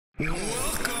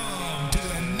Welcome to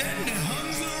the Nihung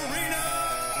Arena.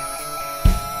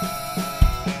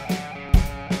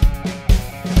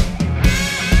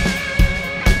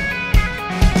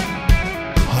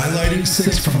 Highlighting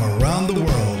Sikhs from around the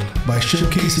world by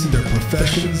showcasing their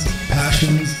professions,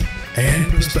 passions,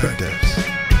 and perspectives.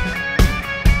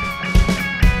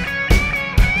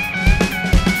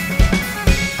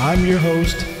 I'm your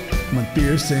host,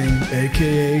 Mandheer Singh,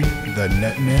 aka the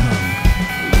Nihung.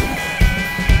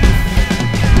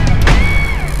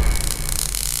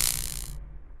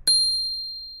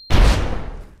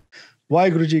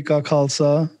 Waheguru Ji Ka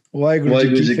Khalsa,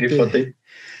 Waheguru Ji Ki Fateh.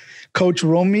 Coach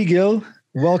Romi Gill,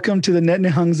 welcome to the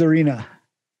Nihung's Arena.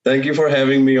 Thank you for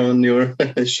having me on your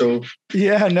show.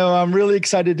 Yeah, no, I'm really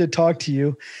excited to talk to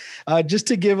you. Just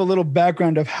to give a little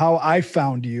background of how I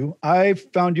found you on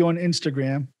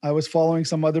Instagram. I was following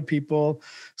some other people,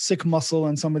 Sikh Muscle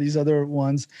and some of these other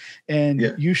ones,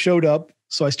 and you showed up.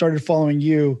 So I started following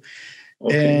you,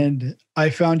 and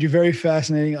I found you very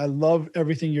fascinating. I love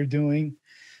everything you're doing.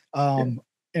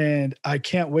 And I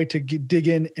can't wait to dig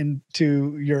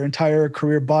into your entire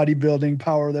career: bodybuilding,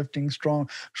 powerlifting,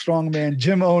 strongman,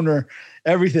 gym owner,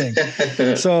 everything.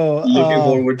 So looking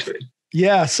forward to it.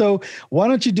 Yeah. So why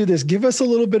don't you do this? Give us a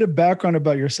little bit of background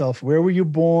about yourself. Where were you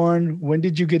born? When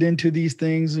did you get into these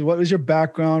things? What was your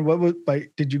background?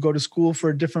 Did you go to school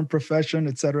for a different profession,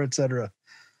 et cetera, et cetera?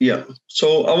 Yeah.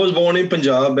 So I was born in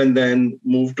Punjab and then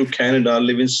moved to Canada,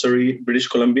 live in Surrey, British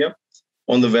Columbia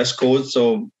on the West Coast.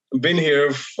 So been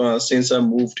here since I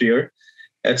moved here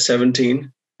at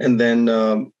 17. And then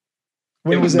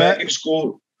when was back that? in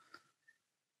school.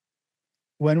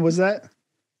 When was that?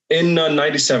 In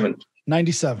 97.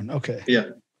 97. Okay.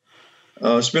 Yeah.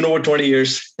 It's been over 20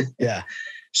 years. Yeah.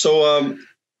 So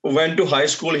went to high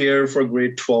school here for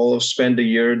grade 12, spent a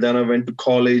year. Then I went to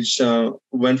college,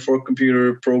 went for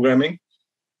computer programming.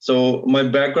 So my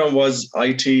background was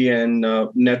IT and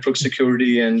network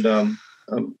security and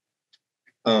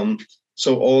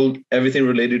so everything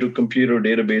related to computer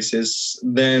databases.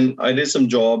 Then I did some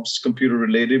jobs computer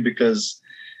related because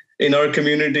in our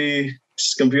community,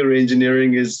 computer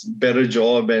engineering is better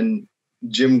job and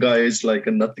gym guy is like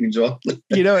a nothing job.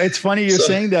 It's funny you're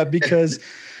saying that because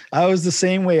I was the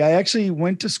same way. I actually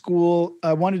went to school.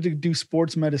 I wanted to do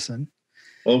sports medicine.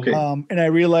 Okay. And I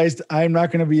realized I'm not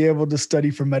going to be able to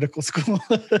study for medical school.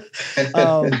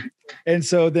 And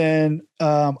so then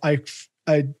I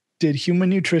did human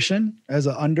nutrition as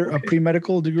a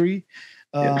pre-medical degree.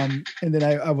 And then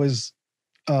I was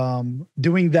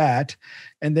doing that.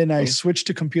 And then I switched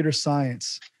to computer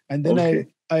science. And then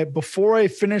I before I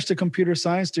finished the computer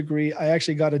science degree, I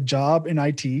actually got a job in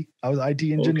IT. I was an IT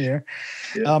engineer.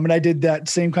 Okay. And I did that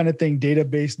same kind of thing,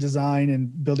 database design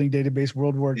and building database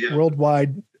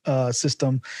worldwide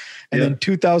system. And then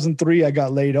 2003, I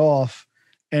got laid off.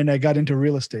 And I got into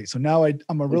real estate. So now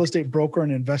I'm a real estate broker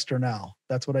and investor now.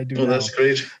 That's what I do now. That's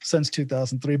great. Since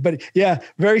 2003. But yeah,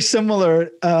 very similar.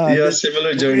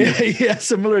 Similar journey.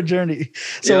 Similar journey.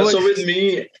 So with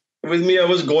me, I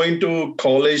was going to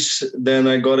college. Then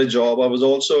I got a job. I was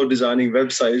also designing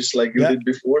websites like you did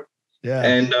before. Yeah.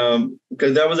 And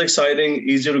because that was exciting,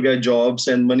 easier to get jobs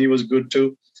and money was good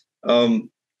too.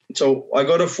 So I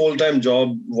got a full-time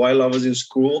job while I was in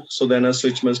school. So then I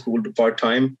switched my school to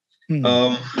part-time.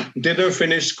 Didn't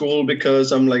finish school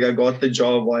because I'm like, I got the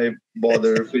job. Why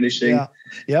bother finishing?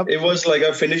 It was like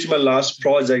I finished my last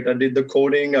project. I did the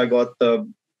coding. I got the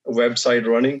website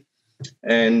running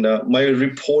and my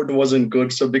report wasn't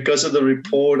good. So because of the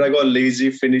report, I got lazy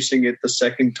finishing it the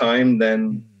second time.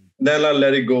 Then I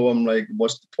let it go. I'm like,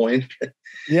 what's the point?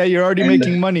 Yeah, you're already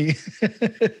making money.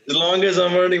 As long as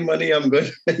I'm earning money, I'm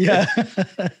good. Yeah.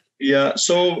 Yeah.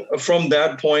 So from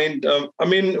that point,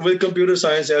 with computer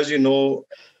science, as you know,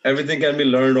 everything can be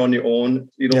learned on your own.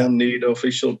 You don't need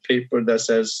official paper that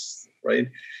says, right?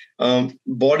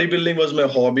 Bodybuilding was my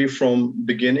hobby from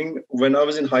beginning. When I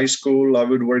was in high school, I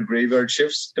would work graveyard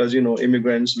shifts because,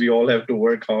 immigrants, we all have to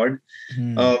work hard.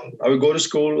 I would go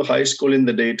to high school in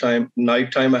the daytime.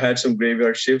 Nighttime, I had some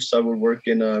graveyard shifts. I would work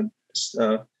in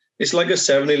it's like a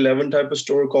 7-Eleven type of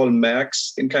store called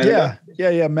Max in Canada.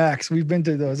 Yeah, Max. We've been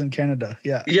to those in Canada.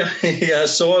 Yeah. Yeah.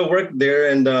 So I worked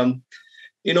there and,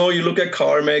 you look at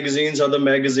car magazines, other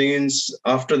magazines.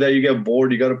 After that, you get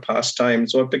bored. You got to pass time.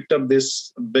 So I picked up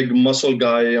this big muscle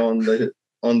guy on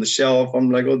the shelf.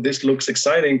 I'm like, oh, this looks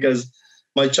exciting because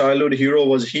my childhood hero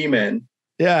was He-Man.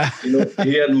 Yeah.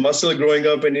 He had muscle growing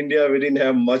up in India. We didn't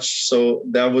have much. So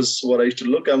that was what I used to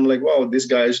look. I'm like, wow, these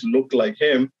guys look like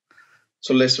him.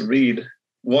 So let's read.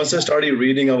 Once I started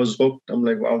reading, I was hooked. I'm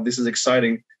like, wow, this is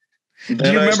exciting. Do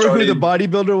you remember who the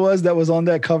bodybuilder was that was on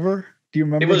that cover? Do you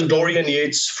remember? It was Dorian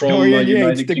Yates from Dorian Yates,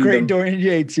 United the Kingdom. great Dorian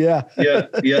Yates. Yeah. Yeah.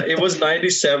 It was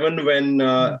 97 when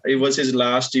it was his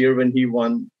last year when he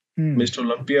won Mr.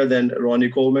 Olympia. Then Ronnie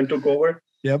Coleman took over.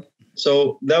 Yep.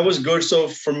 So that was good. So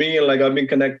for me, like I've been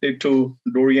connected to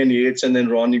Dorian Yates and then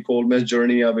Ronnie Coleman's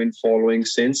journey. I've been following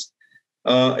since.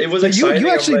 It was exciting. You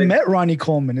actually met Ronnie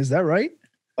Coleman, is that right?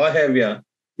 I have, yeah.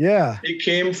 Yeah. He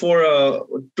came to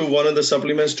one of the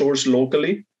supplement stores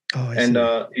locally. Oh, and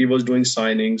he was doing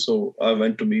signing, so I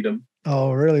went to meet him.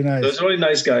 Oh, really nice. He was a really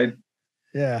nice guy.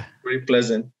 Yeah. Very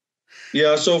pleasant.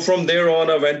 Yeah, so from there on,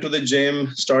 I went to the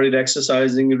gym, started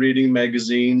exercising, reading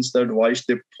magazines, the advice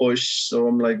they push. So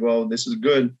I'm like, wow, this is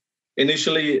good.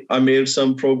 Initially, I made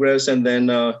some progress, and then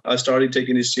I started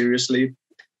taking it seriously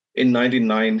in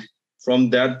 99. From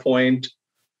that point,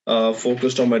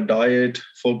 focused on my diet,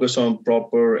 focused on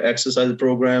proper exercise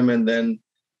program, and then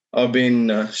I've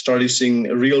been started seeing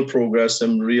real progress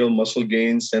and real muscle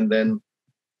gains. And then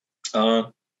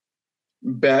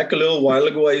back a little while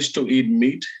ago, I used to eat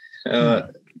meat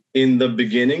in the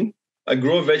beginning. I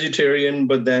grew a vegetarian,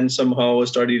 but then somehow I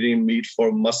started eating meat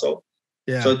for muscle.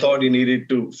 Yeah. So I thought you needed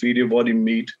to feed your body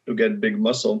meat to get big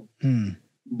muscle.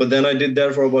 But then I did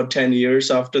that for about 10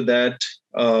 years. After that,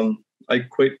 I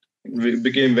quit,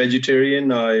 became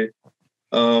vegetarian.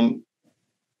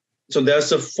 So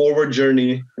that's a forward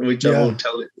journey, which I will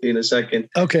tell in a second.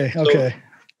 Okay. So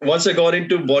once I got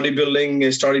into bodybuilding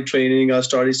and started training, I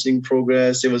started seeing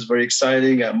progress. It was very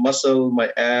exciting. I had muscle,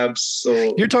 my abs.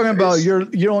 So you're talking about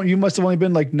you must have only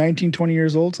been like 19, 20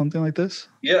 years old, something like this?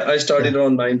 Yeah, I started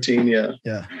around 19. Yeah.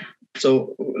 Yeah.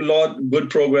 So a lot good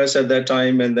progress at that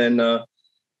time. And then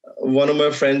one of my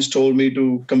friends told me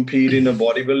to compete in a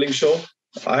bodybuilding show.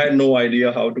 I had no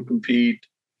idea how to compete.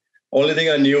 Only thing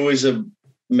I knew is a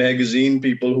magazine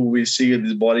people who we see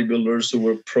these bodybuilders who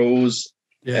were pros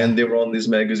and they were on these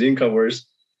magazine covers.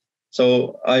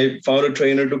 So I found a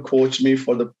trainer to coach me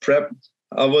for the prep.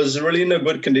 I was really in a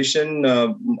good condition.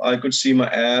 I could see my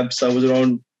abs. I was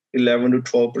around 11 to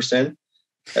 12%.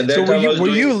 At that time, were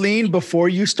you lean before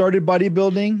you started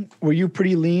bodybuilding? Were you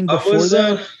pretty lean before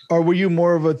that? Or were you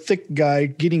more of a thick guy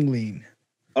getting lean?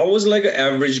 I was like an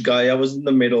average guy. I was in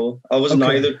the middle. I was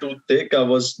neither too thick. I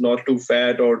was not too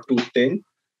fat or too thin.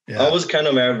 Yeah. I was kind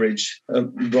of average,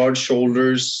 broad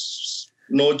shoulders,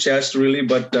 no chest really,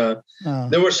 but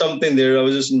there was something there. I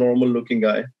was just a normal looking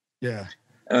guy. Yeah.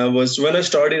 When I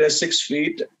started at 6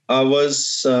 feet, I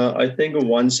was, I think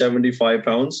 175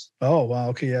 pounds. Oh, wow.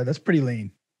 Okay. Yeah. That's pretty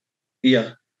lean.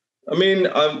 Yeah. I mean,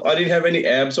 I didn't have any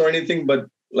abs or anything, but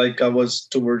like I was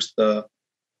towards the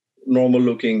normal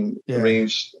looking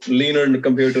range, leaner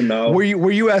compared to now. Were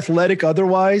you athletic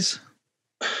otherwise?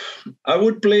 I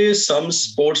would play some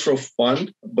sports for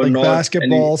fun, but like not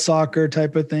basketball, soccer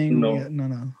type of thing. No. Yeah,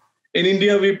 no. In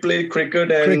India, we played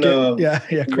cricket and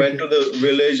went to the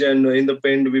village, and in the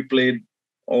pind we played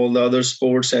all the other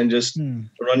sports and just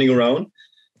running around,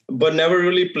 but never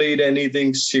really played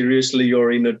anything seriously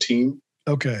or in a team.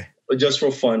 Okay. But just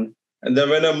for fun. And then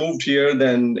when I moved here,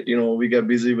 then, we got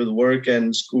busy with work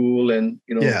and school and,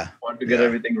 want to get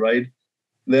everything right.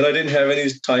 Then I didn't have any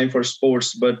time for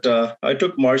sports, but I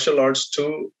took martial arts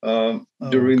too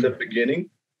during the beginning.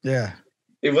 Yeah.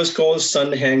 It was called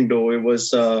Sun Hang Do. It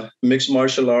was mixed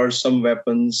martial arts, some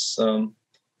weapons,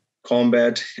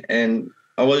 combat. And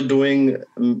I was doing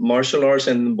martial arts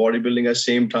and bodybuilding at the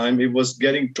same time. It was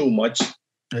getting too much.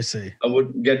 I see. I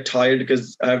would get tired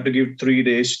because I have to give 3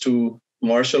 days to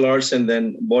martial arts, and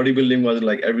then bodybuilding was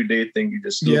like everyday thing. You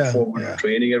just look forward to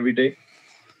training every day.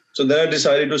 So then I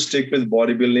decided to stick with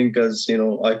bodybuilding because,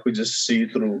 I could just see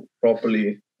through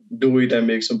properly, do it and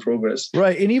make some progress.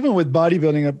 Right. And even with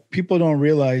bodybuilding, people don't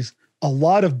realize a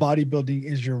lot of bodybuilding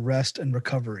is your rest and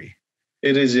recovery.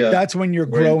 It is, yeah. That's when you're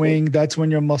growing. That's when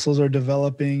your muscles are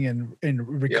developing and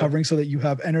recovering so that you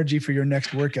have energy for your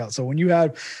next workout. So when you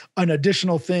have an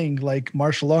additional thing like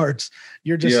martial arts,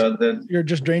 you're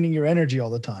just draining your energy all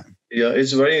the time. Yeah,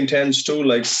 it's very intense too.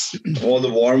 Like all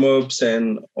the warm-ups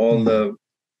and all the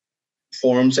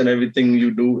forms and everything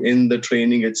you do in the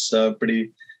training, it's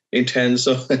pretty intense.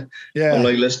 So I'm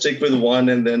like, let's stick with one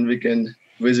and then we can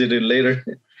visit it later.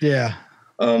 Yeah.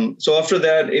 So after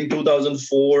that, in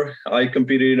 2004, I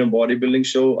competed in a bodybuilding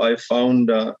show. I found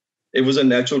it was a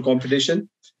natural competition.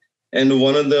 And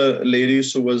one of the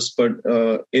ladies who was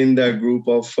in that group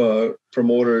of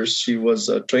promoters, she was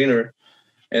a trainer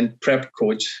and prep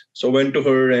coach. So I went to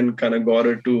her and kind of got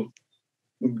her to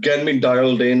get me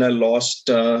dialed in. I lost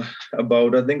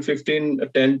about, I think, 10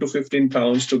 to 15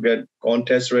 pounds to get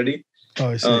contest ready. Oh,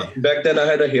 I see. Back then I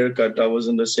had a haircut. I was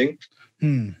in the sink.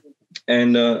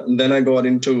 And then I got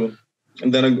into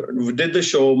And then we did the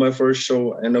show, my first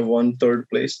show, and I won third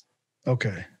place.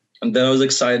 Okay. And then I was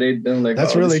excited. And I'm like,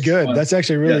 that's really good. Fun. That's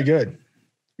actually really good.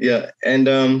 Yeah. And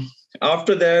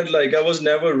after that, like I was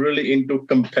never really into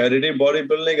competitive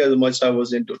bodybuilding as much as I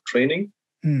was into training.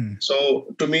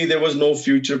 So to me, there was no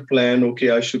future plan. Okay,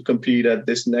 I should compete at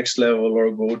this next level or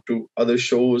go to other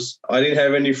shows. I didn't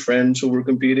have any friends who were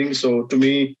competing. So to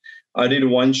me, I did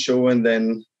one show and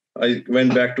then I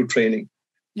went back to training.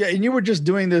 Yeah. And you were just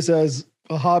doing this as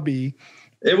a hobby.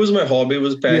 It was my hobby. It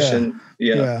was passion.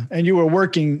 Yeah. And you were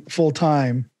working full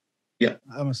time. Yeah.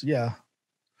 Yeah.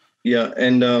 Yeah.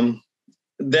 And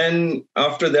then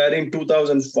after that, in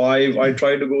 2005, I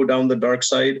tried to go down the dark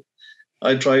side.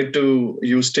 I tried to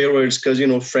use steroids because, you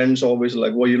know, friends always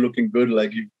like, well, you're looking good.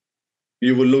 Like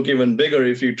you will look even bigger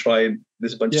if you tried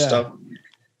this bunch of stuff.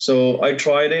 So I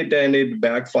tried it and it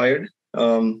backfired.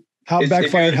 How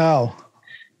backfired? How?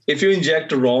 If you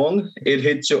inject wrong, it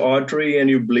hits your artery and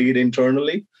you bleed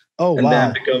internally. Oh, and then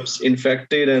it becomes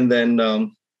infected. And then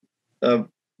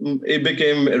it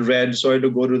became red. So I had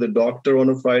to go to the doctor on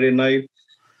a Friday night.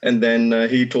 And then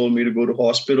he told me to go to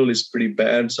hospital. It's pretty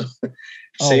bad. So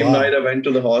same night I went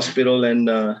to the hospital and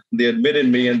they admitted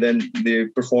me and then they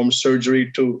performed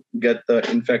surgery to get the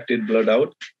infected blood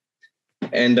out.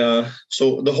 And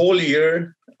so the whole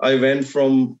year I went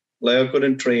from like I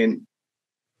couldn't train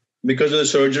because of the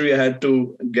surgery. I had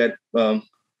to get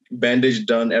bandage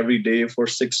done every day for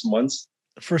 6 months.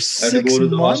 For 6 months? I had to go to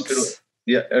the hospital.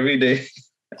 Yeah, every day.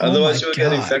 Otherwise you would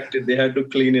get infected. They had to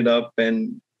clean it up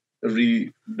and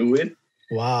redo it.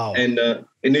 Wow. And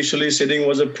initially sitting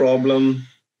was a problem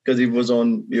because it was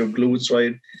on your glutes,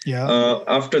 right? Yeah.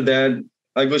 After that,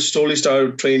 I was slowly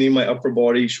started training my upper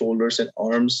body, shoulders and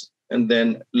arms, and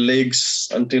then legs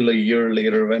until a year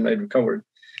later when I recovered.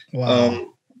 Wow.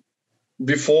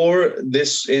 Before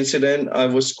this incident, I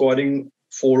was squatting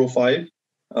 405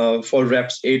 for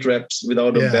reps, 8 reps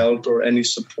without a belt or any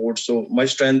support. So my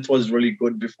strength was really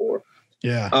good before.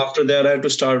 Yeah. After that, I had to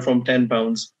start from 10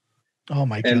 pounds. Oh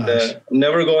my gosh. And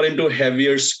never got into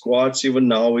heavier squats. Even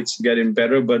now it's getting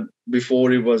better, but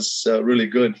before it was really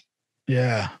good.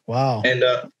 Yeah. Wow. And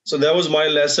so that was my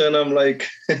lesson. I'm like,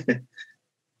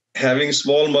 having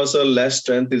small muscle, less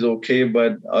strength is okay,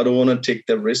 but I don't want to take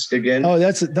the risk again. Oh,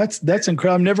 that's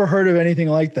incredible. I've never heard of anything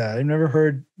like that. I've never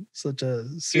heard such a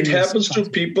serious It happens to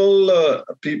people.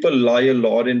 People lie a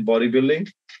lot in bodybuilding.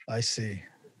 I see.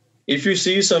 If you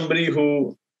see somebody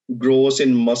who grows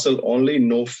in muscle only,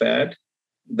 no fat,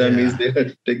 that means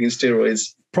they're taking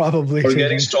steroids. Probably. Or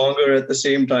getting stronger at the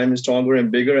same time, stronger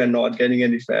and bigger and not getting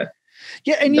any fat.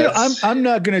 Yeah. And you know, I'm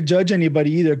not going to judge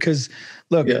anybody either. Cause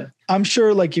look, I'm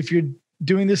sure like if you're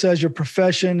doing this as your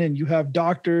profession and you have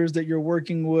doctors that you're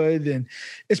working with, and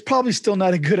it's probably still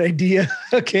not a good idea.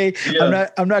 Okay. Yeah.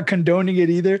 I'm not condoning it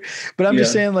either, but I'm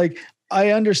just saying like,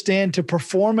 I understand to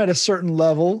perform at a certain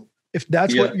level, if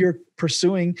that's what you're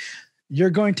pursuing, you're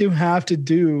going to have to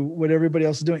do what everybody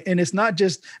else is doing. And it's not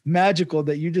just magical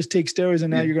that you just take steroids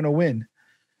and now you're going to win.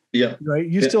 Yeah. Right.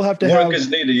 You still have to work is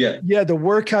needed. Yeah. The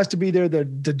work has to be there. The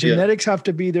genetics have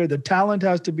to be there. The talent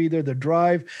has to be there. The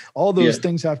drive, all those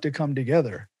things have to come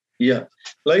together. Yeah.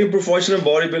 Like in professional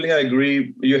bodybuilding, I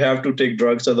agree. You have to take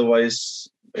drugs. Otherwise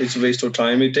it's a waste of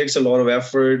time. It takes a lot of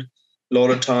effort, a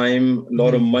lot of time, a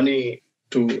lot of money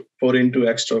to put into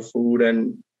extra food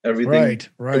and everything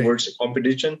towards the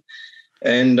competition.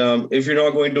 And if you're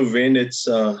not going to win, it's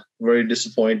very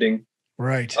disappointing.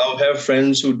 Right. I'll have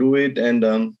friends who do it.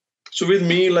 And so with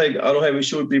me, like, I don't have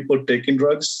issue with people taking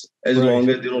drugs as long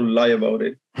as they don't lie about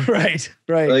it. Right.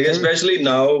 Like, especially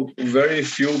now, very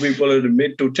few people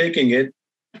admit to taking it.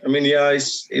 I mean,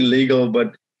 it's illegal,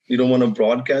 but you don't want to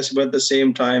broadcast. But at the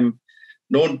same time,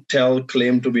 don't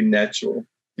claim to be natural.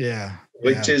 Yeah.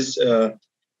 Which is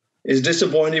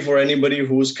disappointing for anybody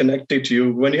who's connected to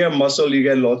you. When you have muscle, you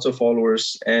get lots of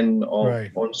followers and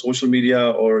on social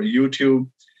media or YouTube,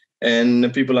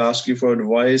 and people ask you for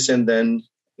advice. And then,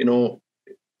 you know,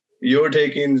 you're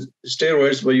taking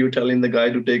steroids, but you're telling the guy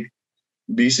to take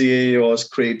BCA or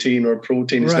creatine or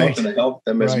protein. It's not going to help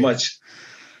them as much.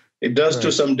 It does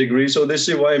to some degree. So this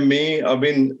is why I've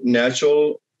been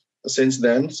natural since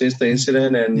the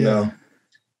incident. And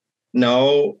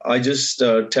now I just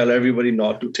tell everybody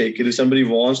not to take it. If somebody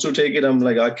wants to take it, I'm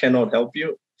like, I cannot help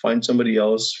you. Find somebody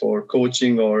else for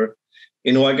coaching, or,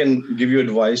 you know, I can give you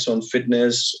advice on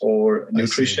fitness or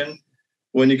nutrition.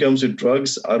 When it comes to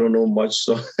drugs, I don't know much.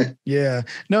 So now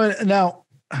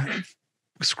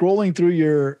scrolling through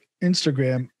your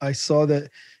Instagram, I saw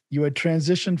that you had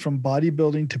transitioned from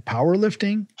bodybuilding to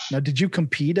powerlifting. Now, did you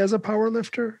compete as a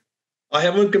powerlifter? I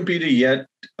haven't competed yet.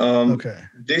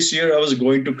 This year I was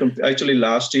going to compete. Actually,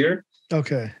 last year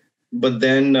Okay. But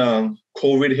then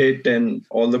COVID hit and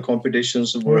all the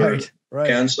competitions were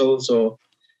canceled. So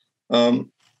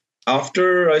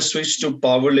after I switched to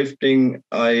powerlifting,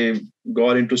 I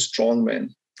got into strongman.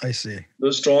 I see. The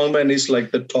strongman is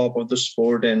like the top of the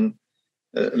sport and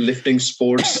lifting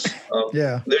sports.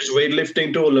 There's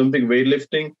weightlifting to Olympic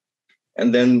weightlifting,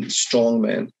 and then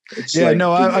strongman. It's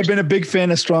I've been a big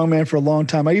fan of strongman for a long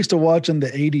time. I used to watch in the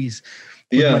 80s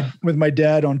with my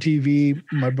dad on TV.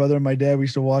 My brother and my dad, we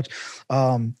used to watch,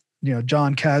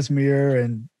 John Casimir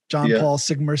and John Paul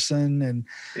Sigmarsson and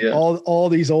all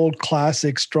these old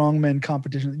classic strongman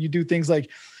competitions. You do things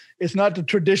like, it's not the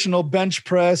traditional bench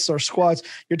press or squats.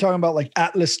 You're talking about like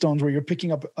Atlas stones where you're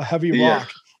picking up a heavy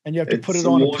rock and you have to put it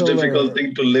on a pillar. It's the most difficult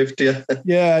thing to lift.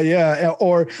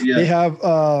 Or they have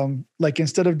like,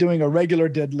 instead of doing a regular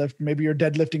deadlift, maybe you're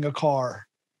deadlifting a car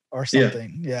or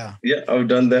something. Yeah, I've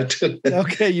done that too.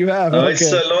 Okay, you have. Okay.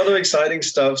 It's a lot of exciting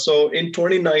stuff. So in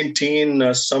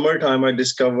 2019, summertime, I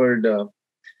discovered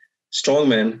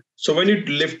strongman. So when you're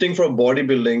lifting for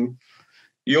bodybuilding,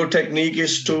 your technique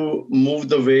is to move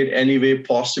the weight any way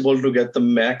possible to get the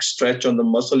max stretch on the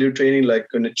muscle you're training, like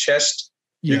in the chest.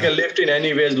 You can lift in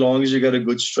any way as long as you get a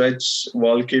good stretch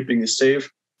while keeping it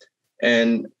safe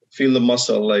and feel the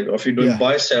muscle. Like if you're doing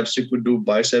biceps, you could do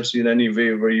biceps in any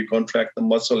way where you contract the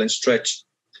muscle and stretch.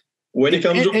 When it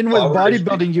comes to with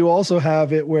bodybuilding, you also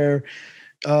have it where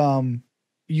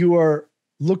you are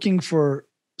looking for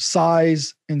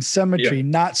size and symmetry,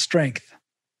 not strength.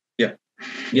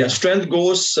 Strength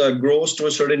grows to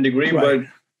a certain degree, but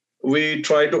we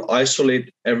try to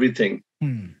isolate everything.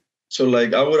 So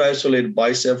like I would isolate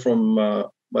bicep from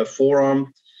my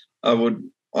forearm. I would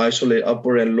isolate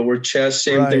upper and lower chest.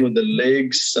 Same thing with the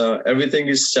legs. Everything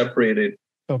is separated.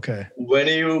 Okay. When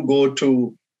you go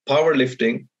to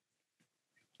powerlifting,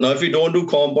 now if you don't do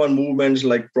compound movements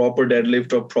like proper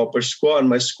deadlift or proper squat,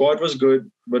 my squat was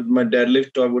good, but my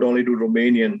deadlift, I would only do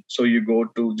Romanian. So you go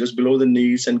to just below the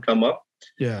knees and come up.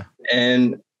 Yeah.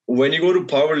 And when you go to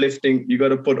powerlifting, you got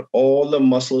to put all the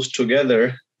muscles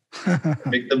together,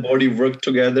 make the body work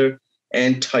together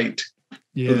and tight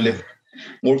to lift.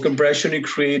 More compression you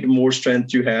create, more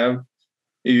strength you have.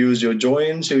 You use your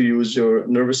joints, you use your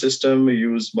nervous system, you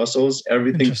use muscles,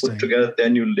 everything put together,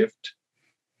 then you lift.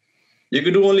 You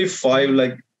could do only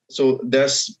 5, so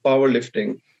that's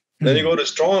powerlifting. Then you go to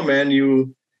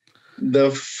strongman,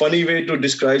 the funny way to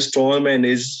describe strongman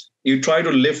is you try to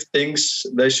lift things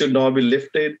that should not be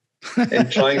lifted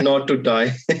and trying not to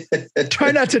die.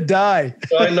 Try not to die.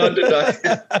 Try not to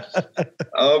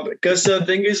die. Because the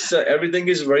thing is, everything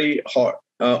is very hard,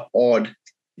 odd.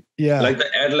 Yeah. Like the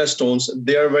Atlas stones,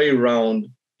 they are very round.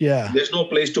 Yeah. There's no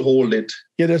place to hold it.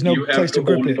 Yeah, there's no place to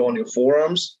grip hold it on your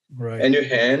forearms and your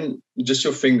hand, just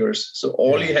your fingers. So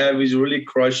all you have is really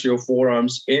crush your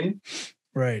forearms in.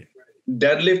 Right.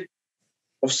 Deadlift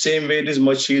of same weight is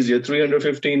much easier.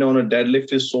 315 on a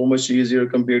deadlift is so much easier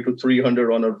compared to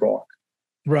 300 on a rock.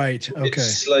 Right. Okay.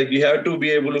 It's like you have to be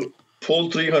able to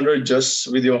pull 300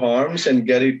 just with your arms and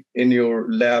get it in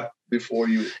your lap before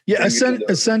you. Yeah.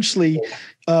 Essentially,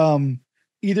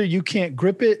 either you can't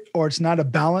grip it or it's not as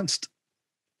balanced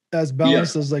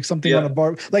as like something on a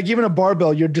bar. Like even a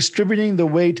barbell, you're distributing the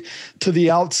weight to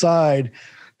the outside.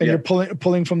 And you're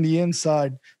pulling from the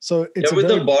inside. So it's with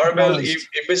the barbell, if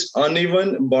it's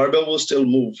uneven, barbell will still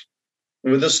move.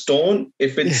 With a stone,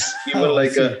 if it's even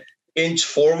an inch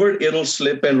forward, it'll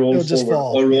slip and roll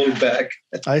forward or roll back.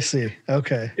 I see.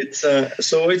 Okay. It's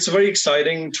so it's very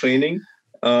exciting training.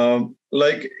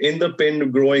 Like in the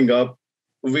pin growing up,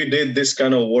 we did this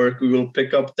kind of work. We will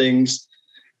pick up things.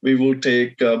 We will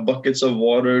take buckets of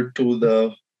water to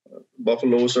the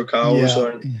buffaloes or cows,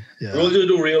 we'll just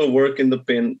do real work in the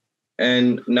pin.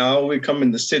 And now we come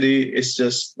in the city, it's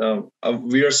just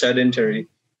we are sedentary.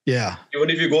 Yeah. Even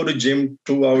if you go to gym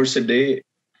 2 hours a day,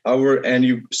 and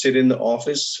you sit in the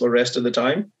office for the rest of the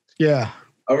time. Yeah.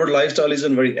 Our lifestyle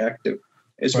isn't very active.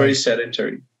 It's very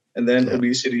sedentary. And then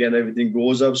obesity and everything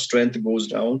goes up, strength goes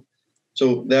down.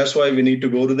 So that's why we need to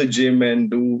go to the gym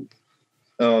and do,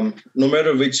 no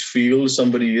matter which field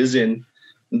somebody is in,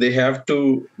 they have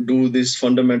to do these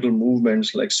fundamental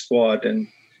movements like squat and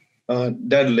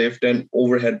deadlift and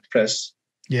overhead press.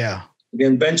 Yeah.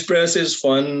 Again, bench press is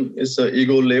fun. It's an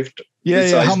ego lift.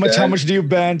 Yeah. How much do you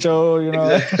bench?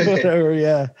 Exactly. Whatever.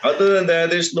 Yeah. Other than that,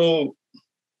 there's no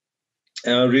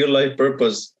real life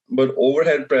purpose. But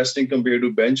overhead pressing compared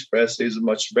to bench press is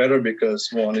much better because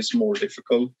one is more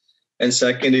difficult. And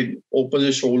second, it opens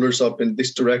your shoulders up in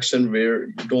this direction where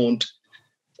you don't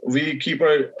we keep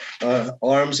our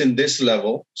arms in this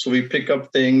level. So we pick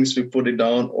up things, we put it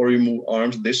down, or we move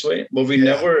arms this way, but we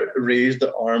never raise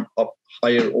the arm up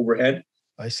higher overhead.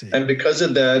 I see. And because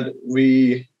of that,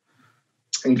 we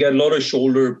get a lot of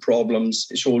shoulder problems,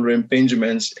 shoulder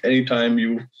impingements. Anytime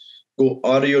you go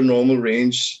out of your normal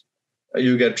range,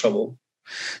 you get trouble.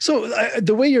 So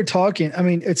the way you're talking, I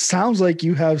mean, it sounds like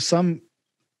you have some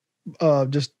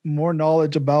just more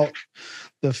knowledge about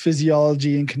the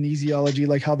physiology and kinesiology,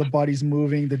 like how the body's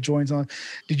moving, the joints on.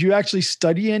 Did you actually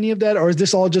study any of that, or is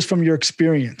this all just from your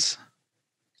experience?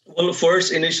 Well,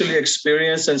 first, initially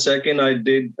experience, and second, I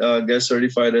did get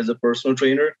certified as a personal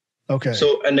trainer. Okay.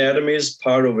 So anatomy is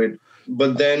part of it.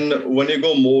 But then when you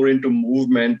go more into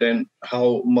movement and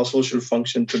how muscles should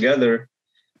function together,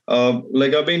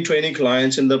 like I've been training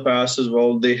clients in the past as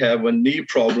well, they have a knee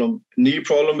problem. Knee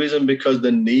problem isn't because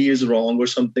the knee is wrong or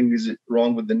something is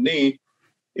wrong with the knee.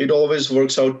 It always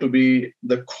works out to be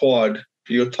the quad,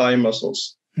 your thigh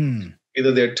muscles.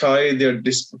 Either they're tight, they're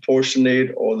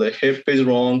disproportionate, or the hip is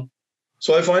wrong.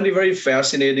 So I find it very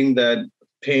fascinating that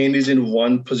pain is in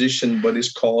one position, but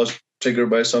is triggered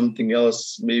by something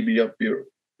else, maybe up your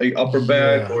upper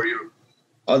back or your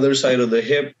other side of the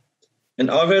hip. And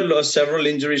I've had several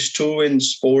injuries too. In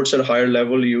sports at a higher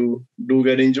level, you do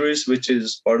get injuries, which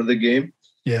is part of the game.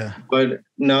 Yeah. But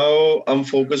now I'm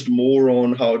focused more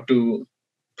on how to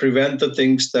prevent the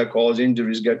things that cause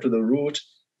injuries, get to the root,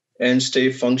 and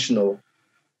stay functional.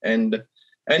 And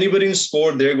anybody in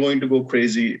sport, they're going to go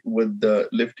crazy with the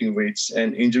lifting weights,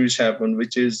 and injuries happen,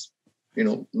 which is,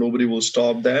 nobody will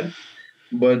stop that.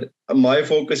 But my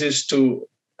focus is to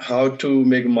how to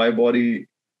make my body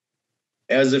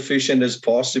as efficient as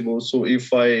possible. So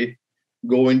if I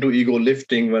go into ego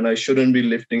lifting when I shouldn't be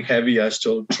lifting heavy, I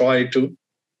still try to.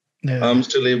 Yeah. I'm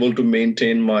still able to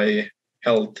maintain my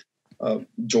health.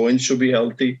 Joints should be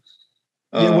healthy.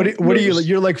 Yeah. What are you?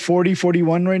 You're like 40,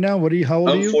 41 right now. How old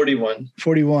are you? I'm 41.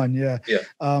 41. Yeah.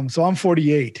 Yeah. So I'm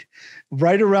 48.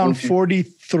 Right around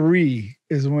 43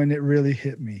 is when it really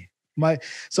hit me.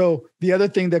 So the other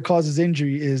thing that causes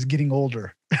injury is getting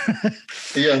older.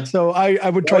 Yeah. So I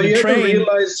would try to train.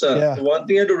 One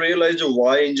thing you have to realize is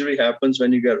why injury happens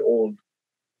when you get old.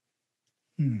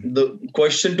 The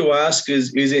question to ask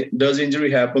is does injury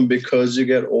happen because you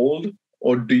get old,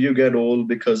 or do you get old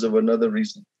because of another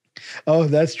reason? Oh,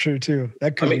 that's true too.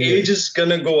 Age is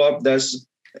gonna go up. That's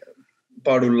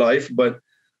part of life. But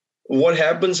what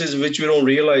happens is, which we don't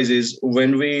realize, is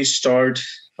when we start.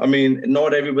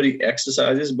 Not everybody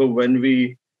exercises, but when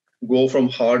we go from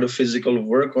hard physical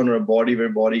work on our body, where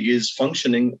body is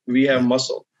functioning, we have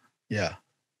muscle. Yeah.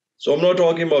 So I'm not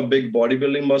talking about big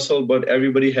bodybuilding muscle, but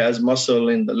everybody has muscle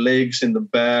in the legs, in the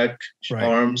back,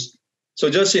 arms. So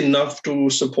just enough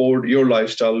to support your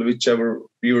lifestyle, whichever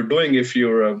you're doing. If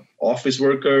you're an office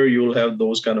worker, you'll have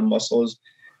those kind of muscles.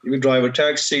 If you drive a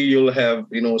taxi, you'll have,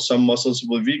 some muscles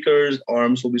will be weaker,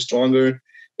 arms will be stronger.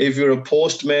 If you're a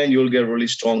postman, you'll get really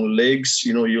strong legs,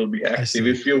 you'll be active.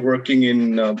 If you're working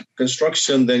in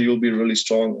construction, then you'll be really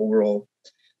strong overall.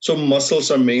 So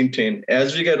muscles are maintained.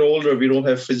 As we get older, we don't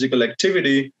have physical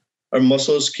activity, our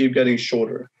muscles keep getting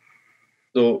shorter.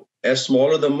 So as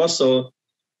smaller the muscle,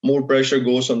 more pressure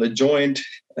goes on the joint,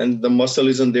 and the muscle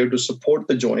isn't there to support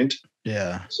the joint.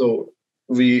 Yeah. So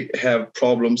we have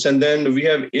problems. And then we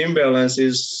have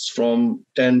imbalances from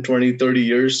 10, 20, 30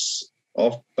 years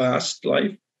of past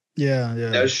life. Yeah.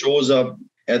 That shows up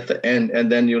at the end.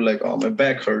 And then you're like, oh, my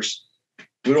back hurts.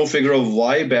 We don't figure out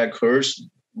why back hurts,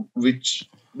 which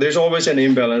there's always an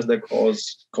imbalance that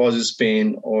causes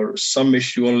pain or some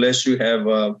issue, unless you have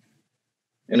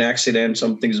an accident,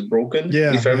 something's broken.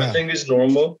 Yeah, if everything is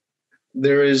normal,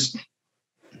 there is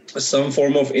some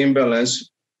form of imbalance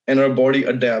and our body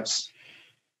adapts.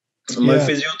 My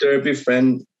physiotherapy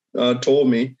friend told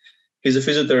me, he's a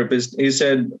physiotherapist. He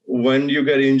said, when you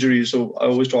get injuries, so I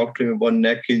always talk to him about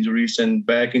neck injuries and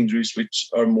back injuries, which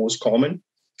are most common.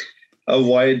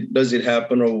 Why does it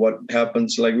happen, or what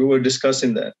happens? Like we were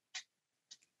discussing that.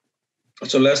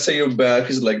 So let's say your back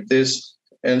is like this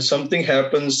and something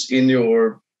happens in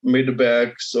your mid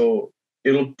back. So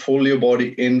it'll pull your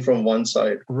body in from one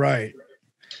side. Right.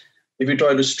 If you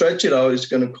try to stretch it out, it's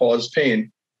going to cause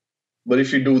pain. But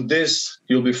if you do this,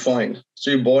 you'll be fine.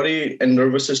 So your body and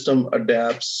nervous system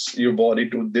adapts your body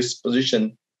to this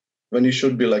position when you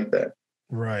should be like that.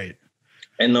 Right.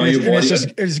 And now your body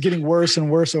it's getting worse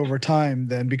and worse over time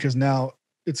then, because now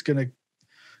it's going to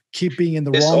keep being in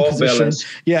the wrong position. Balance.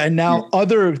 Yeah. And now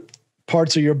other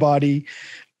parts of your body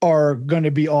are going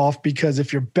to be off, because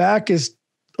if your back is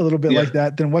a little bit like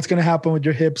that, then what's going to happen with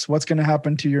your hips? What's going to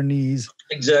happen to your knees?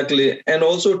 Exactly. And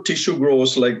also tissue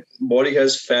grows, like body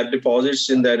has fat deposits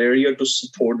in that area to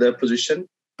support that position.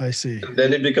 I see.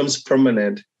 Then it becomes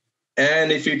permanent.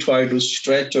 And if you try to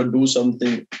stretch or do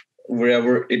something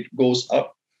wherever it goes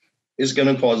up, it's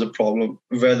going to cause a problem,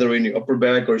 whether in your upper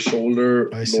back or shoulder,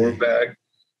 lower back.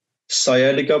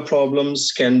 Sciatica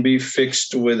problems can be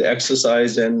fixed with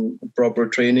exercise and proper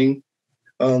training.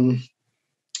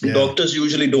 Doctors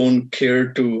usually don't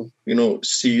care to,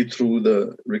 see through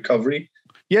the recovery.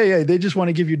 Yeah. They just want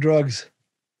to give you drugs.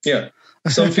 Yeah.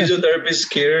 Some physiotherapists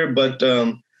care, but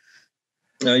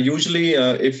usually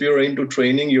if you're into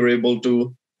training, you're able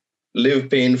to live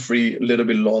pain-free a little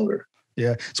bit longer.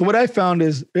 Yeah. So what I found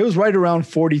is it was right around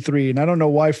 43, and I don't know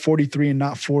why 43 and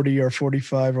not 40 or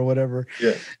 45 or whatever.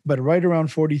 Yeah. But right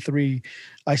around 43,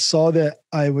 I saw that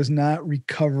I was not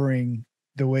recovering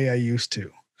the way I used to.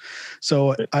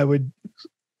 So I would,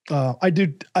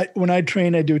 when I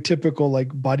train, I do a typical like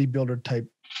bodybuilder type.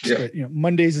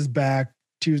 Mondays is back,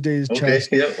 Tuesdays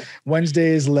chest, Wednesday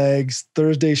is legs,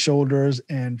 Thursday shoulders,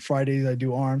 and Fridays I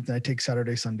do arms, and I take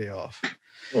Saturday, Sunday off.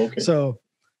 Okay. So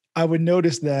I would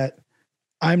notice that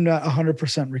I'm not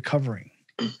 100% recovering.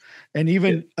 And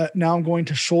even now I'm going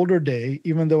to shoulder day,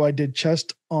 even though I did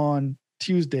chest on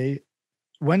Tuesday,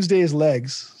 Wednesday is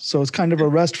legs. So it's kind of a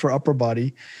rest for upper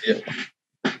body. Yeah.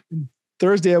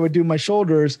 Thursday I would do my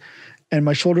shoulders, and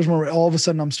my shoulders were all of a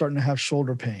sudden I'm starting to have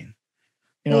shoulder pain,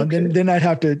 and then I'd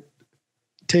have to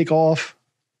take off.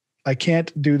 I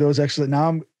can't do those exercises. Now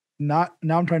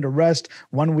I'm trying to rest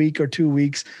 1 week or 2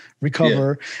 weeks,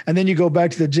 recover. And then you go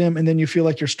back to the gym and then you feel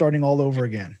like you're starting all over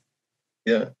again.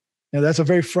 Yeah. That's a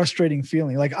very frustrating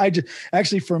feeling. Like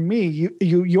for me,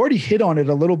 you already hit on it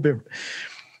a little bit.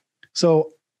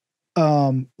 So,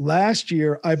 last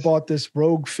year I bought this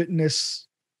Rogue Fitness,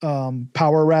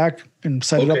 power rack and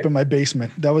set it up in my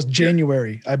basement. That was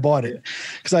January. I bought it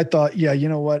because I thought, you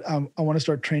know what? I want to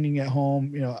start training at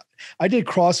home. I did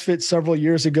CrossFit several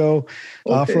years ago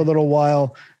for a little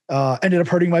while. Ended up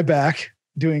hurting my back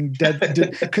doing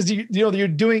because you're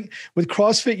doing with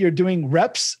CrossFit, you're doing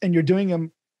reps and you're doing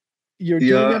them. You're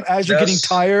doing them as you're getting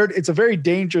tired. It's a very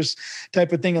dangerous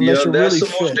type of thing unless you're really fit.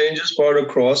 That's the most dangerous part of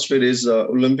CrossFit is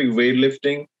Olympic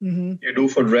weightlifting. Mm-hmm. You do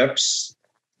for reps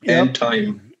and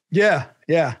time. Yeah.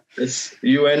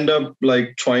 You end up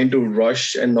like trying to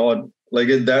rush and not like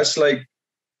it. That's like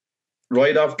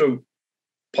right after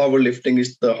powerlifting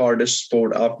is the hardest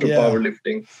sport after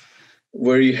powerlifting,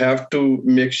 where you have to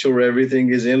make sure everything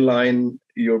is in line,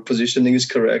 your positioning is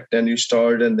correct, and you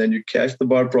start and then you catch the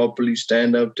bar properly,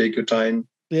 stand up, take your time.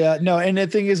 Yeah, no, and the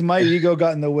thing is my ego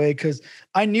got in the way because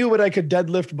I knew what I could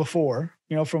deadlift before,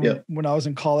 from when I was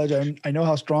in college. I know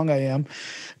how strong I am,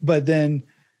 but then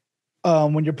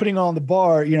when you're putting on the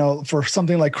bar, for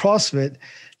something like CrossFit,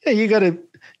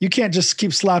 you can't just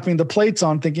keep slapping the plates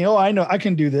on thinking, I know I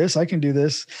can do this.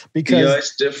 Because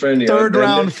it's different. Third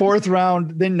round, fourth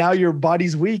round, then now your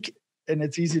body's weak and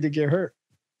it's easy to get hurt.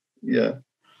 Yeah.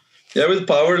 Yeah. With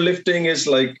powerlifting is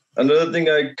like another thing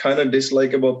I kind of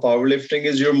dislike about powerlifting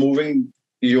is you're moving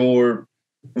your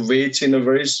weights in a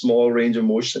very small range of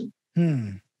motion.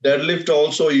 Deadlift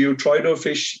also, you try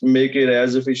to make it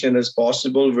as efficient as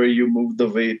possible where you move the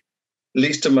weight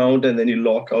least amount and then you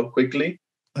lock out quickly.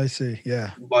 I see.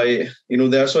 Yeah.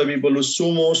 That's why people do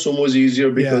sumo. Sumo is easier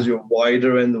because you're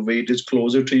wider and the weight is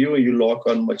closer to you and you lock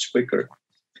on much quicker.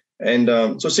 And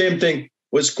so same thing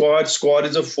with squat. Squat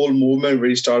is a full movement where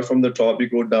you start from the top, you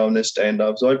go down and stand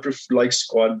up. So I prefer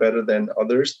squat better than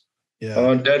others. Yeah.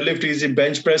 Deadlift easy.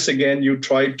 Bench press again, you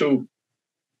try to,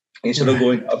 instead of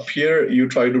going up here, you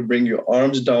try to bring your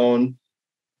arms down,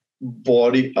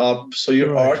 body up. So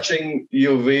you're arching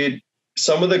your weight.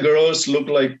 Some of the girls look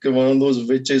like one of those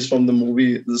witches from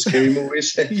the scary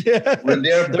movies. When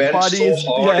they are bent so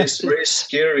hard, it's very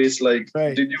scary. It's like,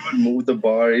 did you even move the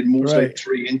bar? It moves like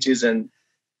 3 inches. And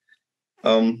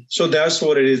so that's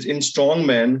what it is. In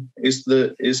Strongman,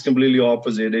 it's completely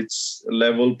opposite. It's a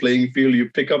level playing field. You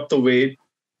pick up the weight,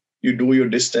 you do your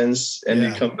distance, and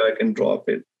you come back and drop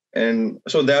it. And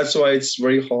so that's why it's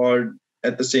very hard.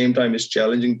 At the same time, it's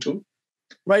challenging too.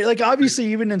 Right. Like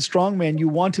obviously, even in Strongman, you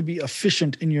want to be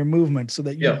efficient in your movement so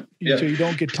that so you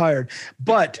don't get tired.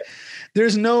 But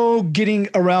there's no getting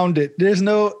around it. There's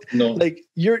no. Like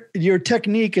your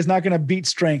technique is not going to beat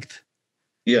strength.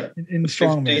 Yeah. In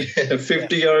Strongman.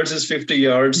 50 yards is 50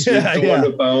 yards. Yeah,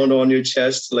 200 pound on your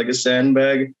chest like a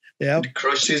sandbag. Yeah. It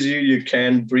crushes you. You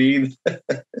can't breathe.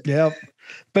 Yep.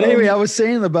 But anyway, I was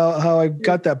saying about how I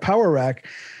got that power rack.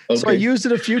 Okay. So I used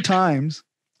it a few times.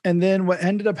 And then what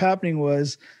ended up happening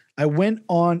was I went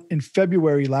on in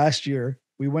February last year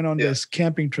We went on this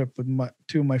camping trip with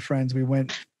two of my friends. We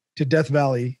went to Death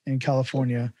Valley in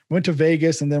California, went to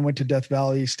Vegas, and then went to Death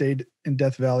Valley, stayed in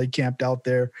Death Valley, camped out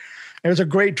there. It was a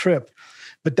great trip.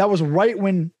 But that was right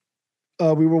when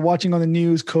we were watching on the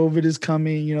news, COVID is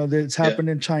coming, it's happened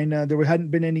in China. There hadn't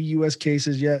been any US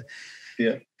cases yet.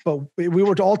 Yeah. But we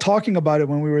were all talking about it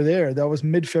when we were there. That was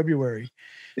mid-February.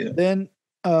 Yeah. Then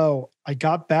I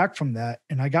got back from that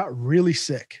and I got really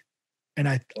sick. And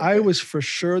I was for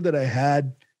sure that I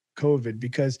had COVID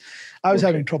because I was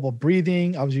having trouble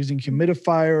breathing. I was using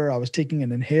humidifier. I was taking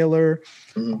an inhaler.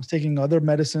 I was taking other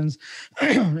medicines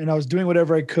and I was doing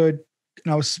whatever I could.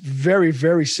 And I was very,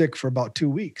 very sick for about 2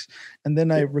 weeks. And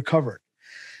then I recovered.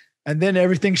 And then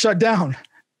everything shut down.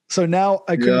 So now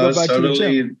I couldn't go back to the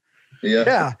gym.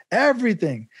 Yeah,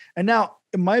 everything. And now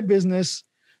in my business,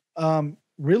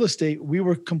 real estate, we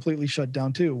were completely shut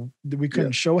down too. We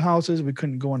couldn't show houses. We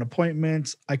couldn't go on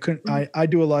appointments. I couldn't, I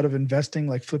do a lot of investing,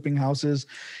 like flipping houses.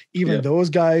 Even those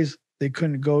guys, they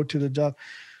couldn't go to the job.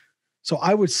 So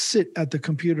I would sit at the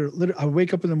computer. I would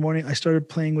wake up in the morning. I started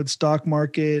playing with stock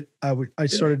market. I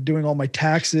started doing all my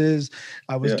taxes.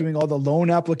 I was doing all the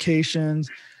loan applications,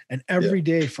 and every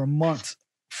day for months,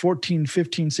 14,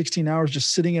 15, 16 hours,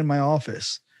 just sitting in my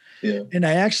office. Yeah. And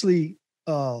I actually,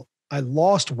 I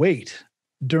lost weight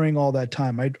during all that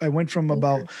time. I went from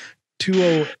about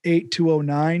 208,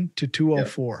 209 to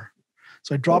 204.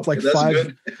 So I dropped like 5.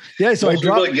 Good. Yeah. So most I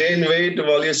dropped. People gain weight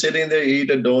while you're sitting there, eat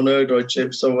a donut or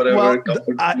chips or whatever.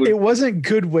 Well, it wasn't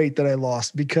good weight that I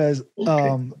lost because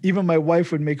even my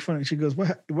wife would make fun. She goes,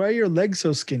 why are your legs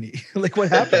so skinny? Like what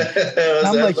happened?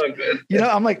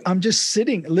 I'm like, I'm just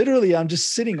sitting, literally, I'm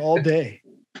just sitting all day,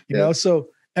 you know? So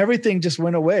everything just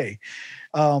went away.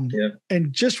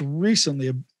 And just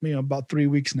recently, about 3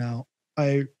 weeks now,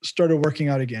 I started working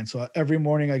out again. So every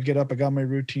morning I get up, I got my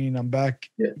routine. I'm back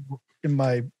in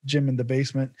my gym in the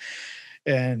basement,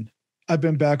 and I've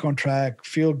been back on track,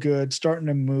 feel good, starting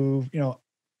to move,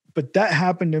 but that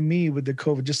happened to me with the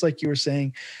COVID, just like you were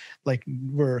saying, like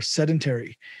we're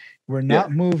sedentary, we're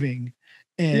not moving.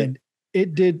 And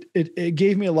it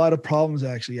gave me a lot of problems.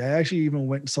 Actually, I actually even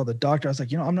went and saw the doctor. I was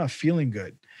like, I'm not feeling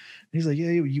good. And he's like,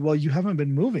 well, you haven't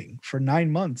been moving for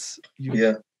 9 months. You've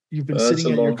been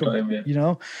sitting at your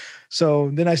time,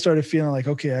 So then I started feeling like,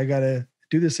 okay, I got to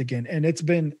do this again. And it's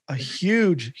been a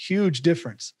huge, huge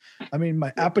difference. I mean,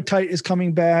 my appetite is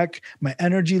coming back. My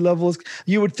energy levels,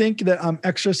 you would think that I'm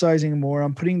exercising more,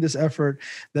 I'm putting this effort,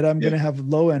 that I'm going to have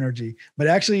low energy, but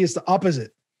actually it's the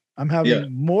opposite. I'm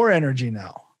having more energy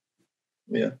now.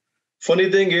 Yeah. Funny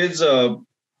thing is,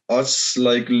 us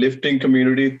like lifting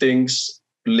community thinks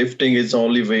lifting is the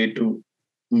only way to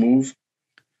move.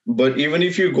 But even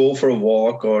if you go for a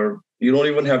walk, or you don't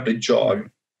even have to jog,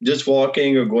 just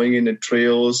walking or going in the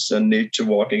trails and nature,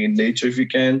 walking in nature if you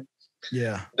can.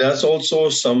 Yeah. That's also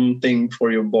something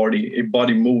for your body. If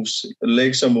body moves,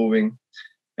 legs are moving.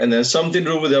 And then something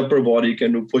to do with the upper body, you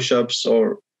can do push-ups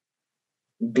or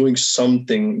doing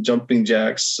something, jumping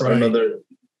jacks, or another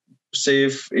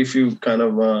safe. If you kind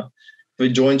of,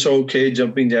 if joints are okay,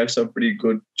 jumping jacks are pretty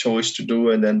good choice to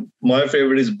do. And then my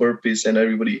favorite is burpees, and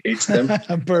everybody hates them.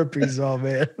 Burpees, oh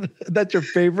man. That's your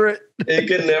favorite? You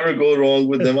can never go wrong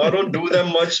with them. I don't do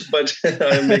them much, but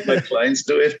I make my clients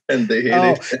do it and they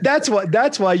hate it.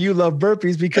 That's why you love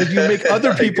burpees, because you make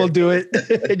other people do it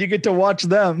and you get to watch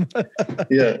them.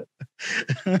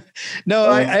 No,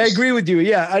 I agree with you.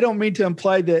 Yeah. I don't mean to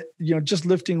imply that, just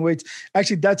lifting weights.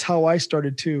 Actually, that's how I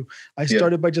started too. I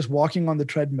started by just walking on the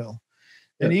treadmill.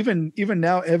 And even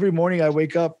now, every morning I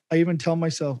wake up, I even tell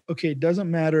myself, okay, it doesn't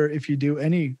matter if you do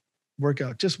any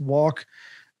workout, just walk,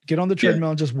 get on the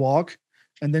treadmill and just walk,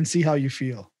 and then see how you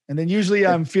feel. And then usually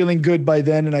I'm feeling good by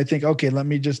then. And I think, okay, let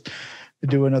me just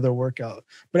do another workout.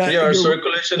 But our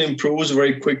circulation improves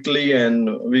very quickly, and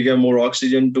we get more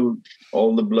oxygen to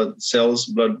all the blood cells,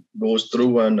 blood goes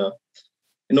through, and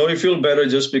you feel better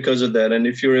just because of that. And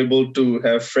if you're able to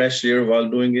have fresh air while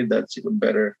doing it, that's even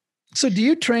better. So do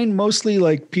you train mostly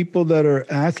like people that are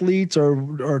athletes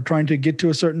or trying to get to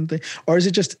a certain thing? Or is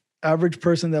it just average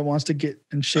person that wants to get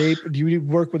in shape? Do you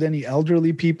work with any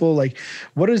elderly people? Like,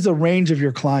 what is the range of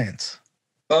your clients?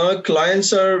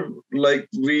 Clients are like,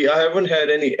 I haven't had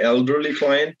any elderly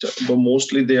client, but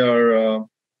mostly they are,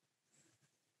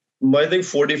 I think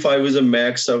 45 is a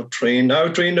max I've trained.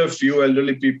 I've trained a few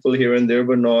elderly people here and there,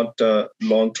 but not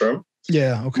long-term.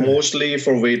 Yeah. Okay. Mostly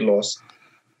for weight loss.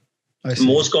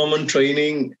 Most common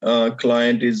training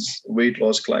client is weight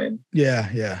loss client.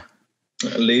 Yeah.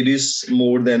 Ladies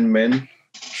more than men.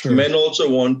 Sure. Men also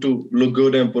want to look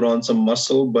good and put on some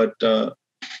muscle, but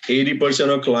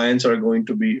 80% of clients are going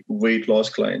to be weight loss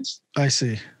clients. I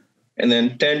see. and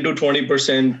then 10 to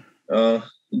 20%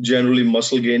 generally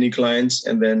muscle gaining clients,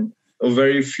 and then a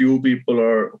very few people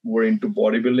were into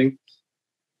bodybuilding.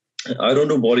 I don't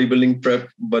do bodybuilding prep,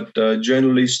 but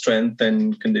generally strength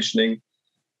and conditioning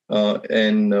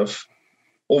and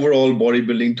overall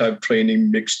bodybuilding type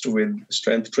training mixed with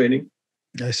strength training.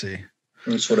 I see.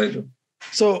 That's what I do.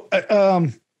 So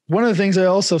one of the things I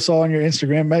also saw on your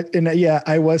Instagram, and yeah,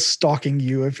 I was stalking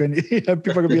you. If any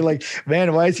people are gonna be like,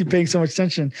 man, why is he paying so much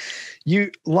attention?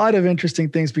 A lot of interesting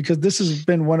things, because this has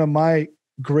been one of my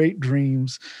great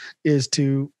dreams, is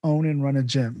to own and run a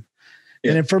gym.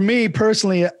 Yeah. And for me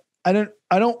personally, I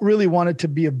don't really want it to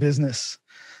be a business,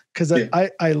 because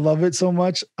I love it so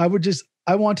much. I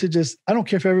don't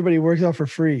care if everybody works out for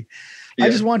free. Yeah. I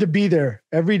just want to be there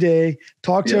every day,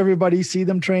 talk to everybody, see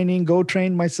them training, go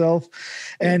train myself.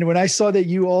 And when I saw that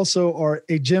you also are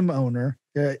a gym owner,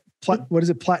 what is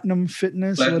it? Platinum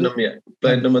Fitness?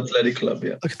 Platinum Athletic Club.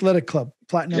 Yeah. Athletic Club.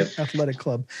 Platinum Athletic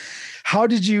Club. How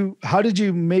did you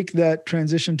make that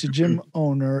transition to gym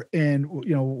owner? And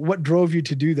what drove you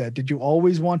to do that? Did you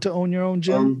always want to own your own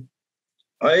gym?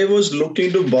 I was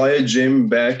looking to buy a gym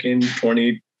back in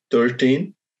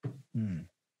 2013.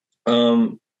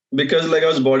 Because I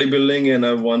was bodybuilding and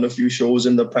I've won a few shows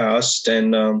in the past,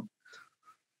 and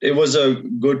it was a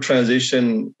good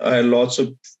transition. I had lots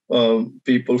of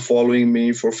people following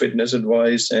me for fitness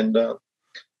advice, and so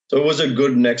it was a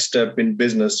good next step in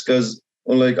business, because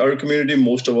our community,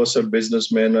 most of us are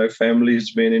businessmen. Our family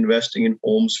has been investing in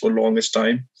homes for the longest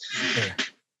time. Okay.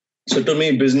 So to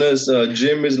me, business,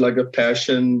 gym is like a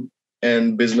passion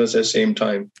and business at the same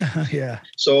time. Yeah.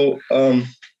 So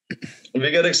we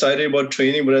get excited about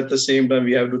training, but at the same time,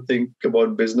 we have to think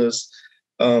about business.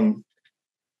 Then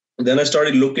I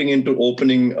started looking into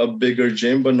opening a bigger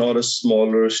gym, but not a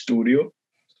smaller studio.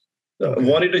 Okay.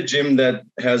 Wanted a gym that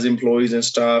has employees and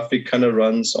staff. It kind of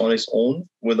runs on its own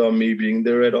without me being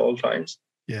there at all times.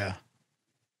 Yeah.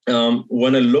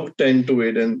 When I looked into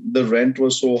it, and the rent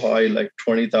was so high, like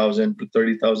 $20,000 to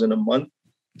 $30,000 a month,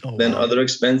 then other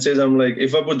expenses, I'm like,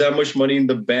 if I put that much money in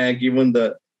the bank, even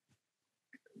the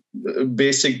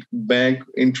basic bank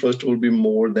interest will be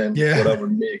more than what I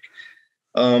would make.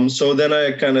 So then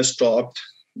I kind of stopped.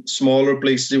 Smaller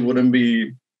places wouldn't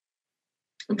be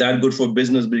that good for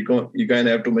business because you kind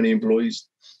of have too many employees.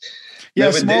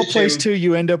 Yeah, small place too,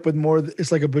 you end up with more.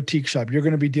 It's like a boutique shop. You're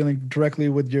going to be dealing directly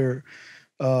with your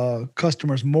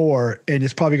customers more, and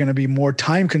it's probably going to be more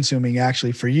time consuming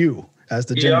actually for you as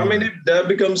the gym owner. If that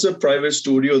becomes a private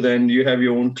studio, then you have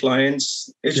your own clients.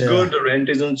 It's good. The rent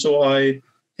isn't so high.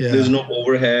 Yeah. There's no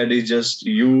overhead. It's just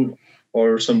you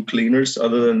or some cleaners.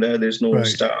 Other than that, there's no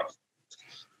staff.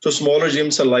 So smaller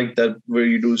gyms are like that, where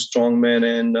you do strongman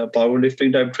and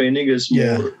powerlifting type training is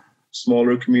more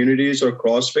smaller communities or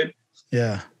CrossFit.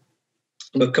 Yeah.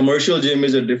 But commercial gym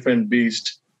is a different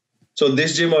beast. So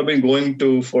this gym I've been going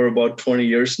to for about 20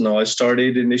 years now. I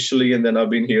started initially, and then I've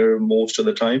been here most of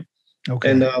the time. Okay.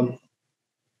 And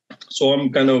so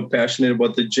I'm kind of passionate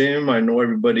about the gym. I know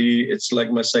everybody. It's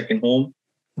like my second home.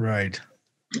 Right.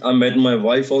 I met my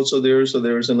wife also there. So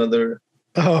there's another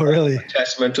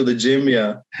attachment to the gym.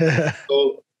 Yeah.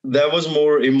 So that was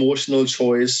more emotional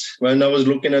choice. When I was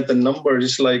looking at the numbers,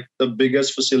 it's like the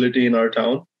biggest facility in our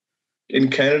town. In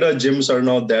Canada, gyms are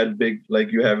not that big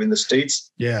like you have in the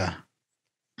States. Yeah.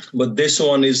 But this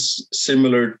one is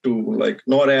similar to,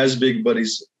 not as big, but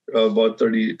it's about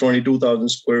 22,000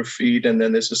 square feet. And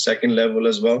then there's a second level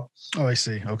as well. Oh, I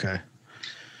see. Okay.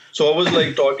 So I was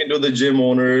talking to the gym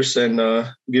owners and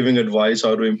giving advice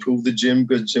how to improve the gym,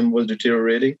 because gym was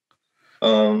deteriorating.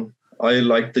 I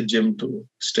like the gym to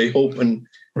stay open.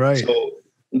 Right. So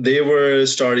they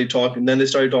started talking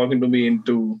to me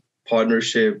into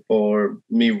partnership or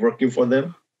me working for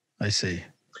them. I see.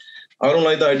 I don't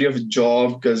like the idea of a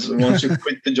job, because once you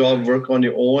quit the job, work on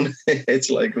your own, it's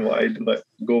like, why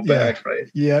go back, right?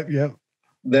 Yeah, yeah.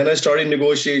 Then I started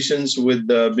negotiations with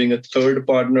being a third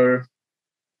partner.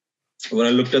 When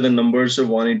I looked at the numbers,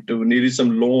 I needed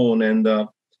some loan, and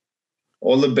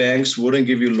all the banks wouldn't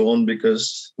give you loan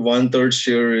because 1/3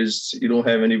 share is you don't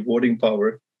have any voting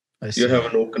power. You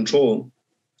have no control.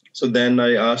 So then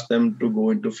I asked them to go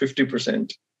into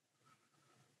 50%.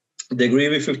 They agreed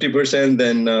with 50%.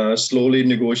 Then slowly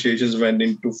negotiations went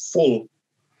into full.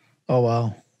 Oh,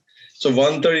 wow. So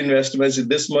 1/3 investments is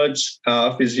this much,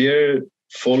 half is here.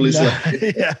 Full is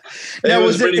yeah. Now,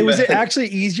 was it actually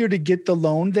easier to get the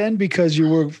loan then because you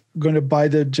were going to buy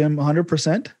the gym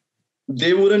 100%?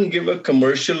 They wouldn't give a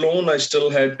commercial loan. I still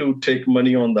had to take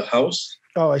money on the house.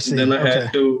 Oh, I see. Then I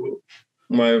had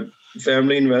my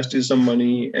family invested some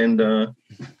money, and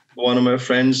one of my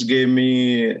friends gave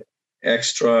me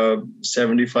extra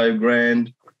 75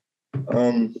 grand.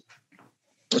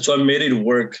 So I made it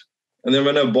work. And then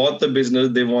when I bought the business,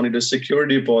 they wanted a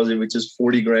security deposit, which is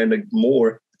 40 grand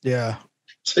more. Yeah.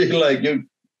 So you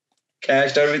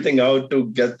cashed everything out to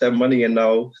get that money, and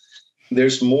now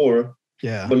there's more.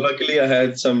 Yeah. But luckily I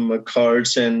had some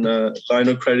cards and line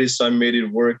of credit, so I made it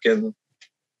work. And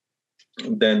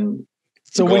then.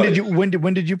 So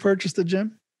when did you purchase the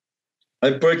gym? I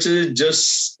purchased it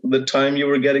just the time you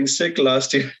were getting sick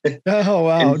last year. Oh,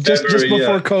 wow. Just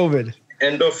before COVID.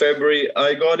 End of February.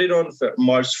 I got it on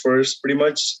March 1st, pretty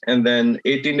much. And then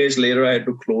 18 days later, I had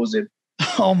to close it.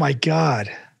 Oh, my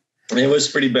God. It was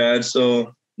pretty bad.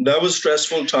 So that was a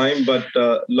stressful time. But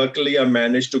luckily, I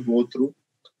managed to go through.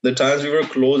 The times we were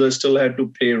closed, I still had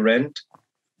to pay rent.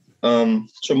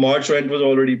 So March rent was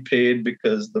already paid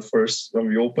because the first when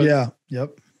we opened. Yeah.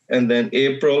 Yep. And then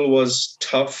April was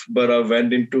tough, but I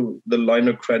went into the line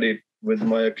of credit with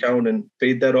my account and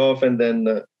paid that off. And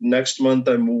then next month,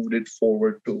 I moved it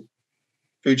forward to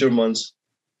future months.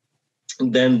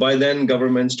 And then by then,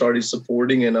 government started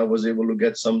supporting, and I was able to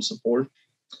get some support.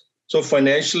 So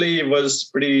financially, it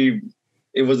was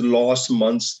lost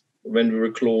months when we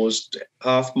were closed.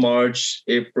 Half March,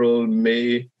 April,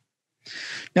 May.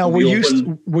 Now,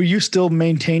 were you still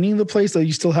maintaining the place? Like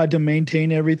you still had to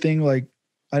maintain everything? Like,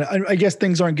 I guess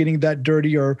things aren't getting that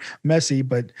dirty or messy,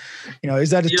 but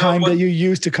is that a time that you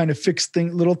use to kind of fix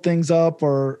little things up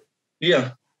or?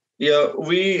 Yeah.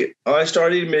 I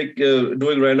started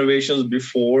doing renovations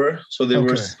before. So there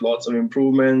were lots of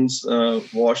improvements.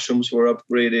 Washrooms were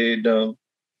upgraded.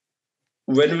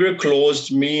 When we were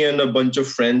closed, me and a bunch of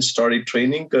friends started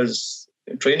training, because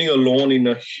training alone in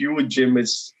a huge gym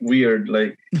is weird.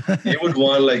 Like you would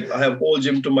want, I have whole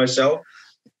gym to myself,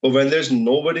 but when there's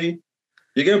nobody,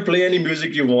 you can play any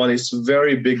music you want. It's a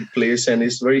very big place and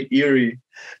it's very eerie.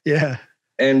 Yeah.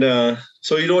 And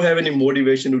so you don't have any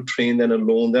motivation to train then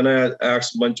alone. Then I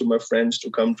asked a bunch of my friends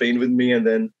to come train with me, and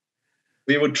then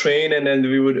we would train, and then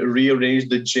we would rearrange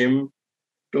the gym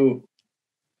to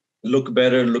look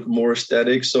better, look more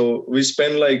aesthetic. So we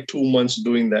spent 2 months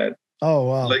doing that. Oh,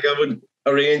 wow. I would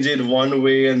arrange it one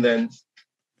way, and then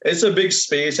it's a big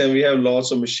space and we have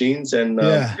lots of machines, and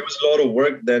it was a lot of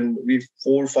work. Then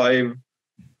 4 or 5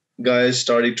 guys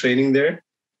started training there,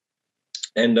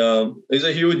 and it's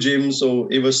a huge gym, so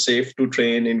it was safe to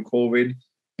train in COVID.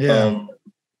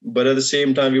 But at the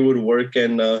same time, we would work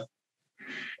and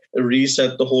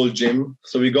reset the whole gym.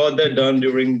 So we got that done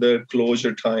during the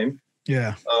closure time.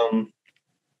 So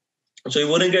it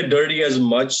wouldn't get dirty as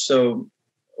much, so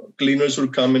cleaners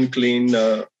would come and clean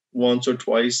once or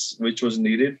twice, which was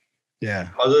needed.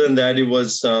 Other than that, it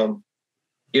was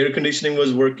air conditioning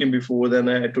was working before then.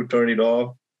 I had to turn it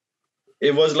off.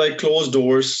 It was like closed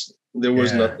doors. There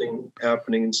was nothing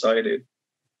happening inside it.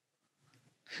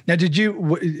 Now, did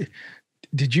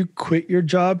you quit your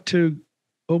job to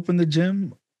open the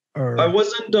gym? Or? I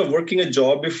wasn't working a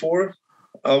job before.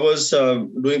 I was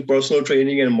doing personal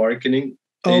training and marketing.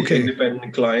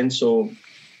 Independent clients. So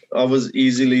I was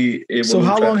easily able to. So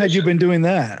how long had you been doing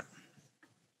that?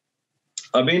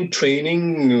 I've been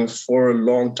training for a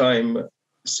long time,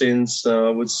 since I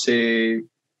would say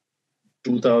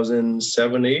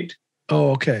 2007-8.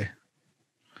 Oh, okay.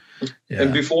 Yeah.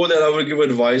 And before that, I would give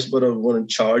advice, but I wouldn't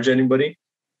charge anybody.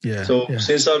 So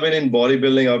since I've been in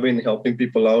bodybuilding, I've been helping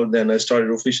people out. Then I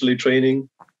started officially training.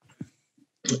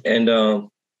 And so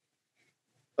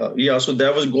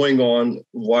that was going on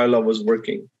while I was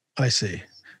working. I see.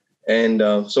 And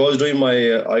so I was doing my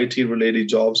IT related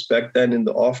jobs back then in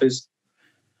the office.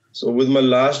 So with my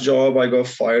last job, I got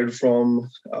fired from.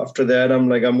 After that, I'm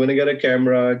like, I'm going to get a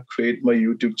camera, create my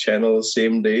YouTube channel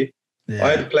same day.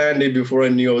 I had planned it before I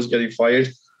knew I was getting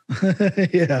fired.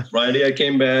 Friday, I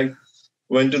came back,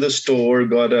 went to the store,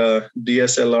 got a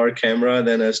DSLR camera.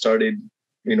 Then I started,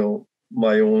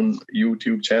 my own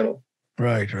YouTube channel.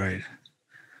 Right.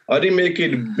 I didn't make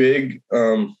it big.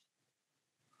 I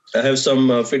have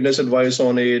some fitness advice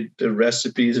on it,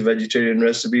 recipes, vegetarian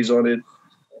recipes on it.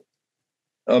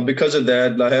 Because of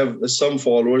that, I have some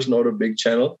followers, not a big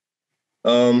channel.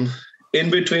 In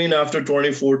between, after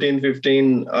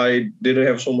 2014-15, I didn't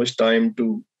have so much time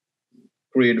to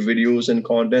create videos and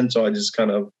content. So I just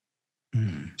kind of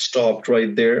stopped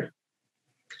right there.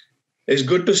 It's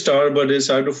good to start, but it's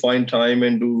hard to find time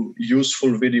and do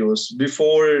useful videos.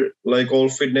 Before, all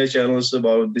fitness channels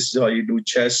about this is how you do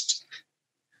chest,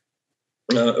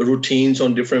 routines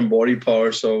on different body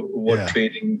parts or what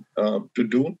training to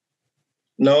do.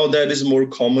 Now that is more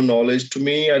common knowledge to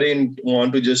me. I didn't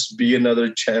want to just be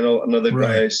another channel, another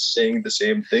guy saying the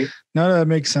same thing. No, that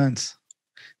makes sense.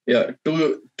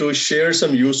 To share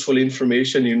some useful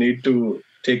information, you need to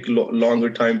take longer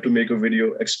time to make a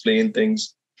video, explain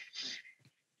things.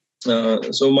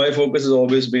 So my focus has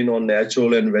always been on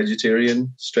natural and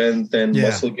vegetarian strength and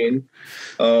muscle gain.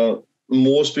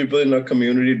 Most people in our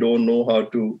community don't know how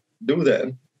to do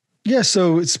that. Yeah.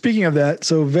 So speaking of that,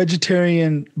 so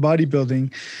vegetarian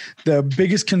bodybuilding, the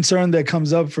biggest concern that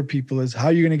comes up for people is how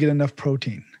you're going to get enough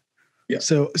protein. Yeah.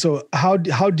 So how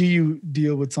do you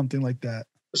deal with something like that?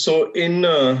 So in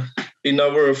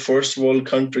our first world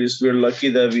countries, we're lucky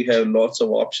that we have lots of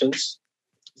options.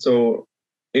 So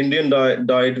Indian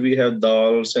diet, we have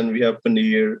dals and we have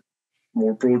paneer,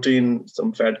 more protein,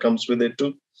 some fat comes with it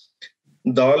too.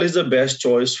 Dal is the best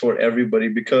choice for everybody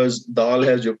because dal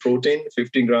has your protein,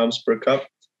 15 grams per cup.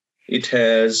 It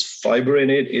has fiber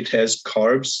in it. It has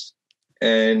carbs,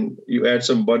 and you add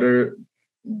some butter,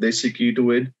 desi ghee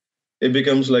to it. It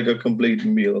becomes like a complete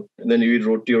meal. And then you eat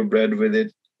roti or bread with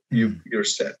it. You're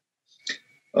set.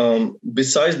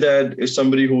 Besides that, if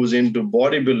somebody who's into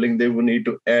bodybuilding, they will need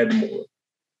to add more.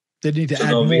 They need to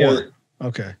add more.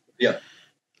 Okay. Yeah.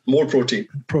 More protein.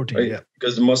 Protein, right? Yeah.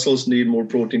 Because the muscles need more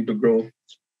protein to grow.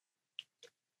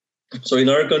 So in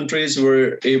our countries,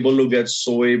 we're able to get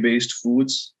soy-based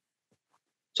foods.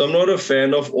 So I'm not a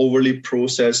fan of overly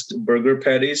processed burger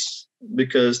patties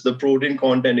because the protein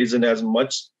content isn't as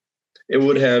much. It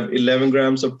would have 11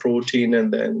 grams of protein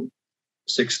and then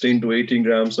 16 to 18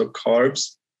 grams of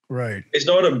carbs. Right. It's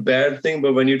not a bad thing,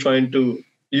 but when you're trying to,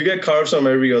 you get carbs from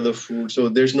every other food. So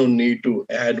there's no need to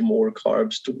add more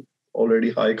carbs to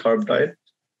already high carb diet.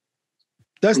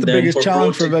 That's the biggest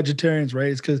challenge for vegetarians,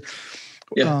 right? It's because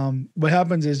what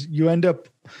happens is you end up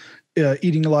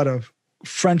eating a lot of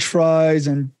French fries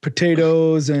and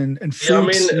potatoes and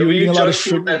fruits. You're eating a lot of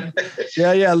sugar.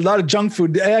 A lot of junk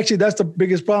food. Actually, that's the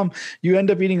biggest problem. You end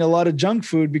up eating a lot of junk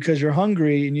food because you're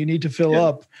hungry and you need to fill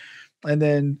up. And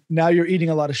then now you're eating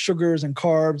a lot of sugars and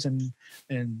carbs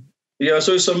and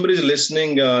So if somebody's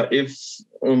listening,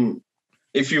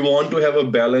 if you want to have a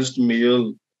balanced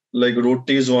meal, like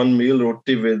roti is one meal,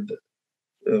 roti with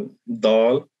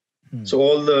dal. So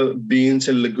all the beans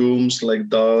and legumes like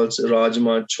dals,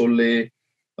 rajma, chole,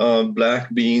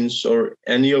 black beans, or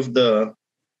any of the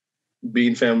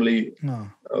bean family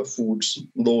foods,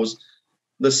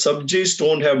 the sabjis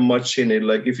don't have much in it.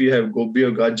 Like if you have gobi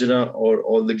or gajra or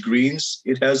all the greens,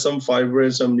 it has some fiber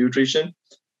and some nutrition.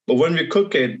 But when we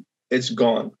cook it, it's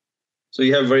gone. So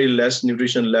you have very less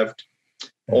nutrition left.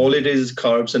 All it is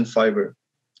carbs and fiber,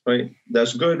 right?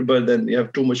 That's good, but then you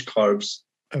have too much carbs.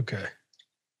 Okay.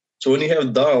 So when you have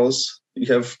dals,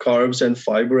 you have carbs and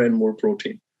fiber and more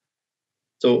protein.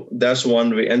 So that's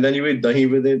one way. And then you eat dahi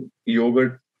with it,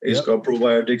 yogurt. It's got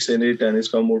probiotics in it and it's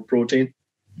got more protein.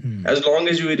 As long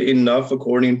as you eat enough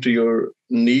according to your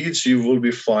needs, you will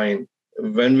be fine.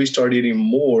 When we start eating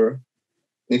more,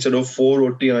 instead of 4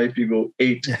 roti, if you go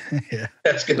 8,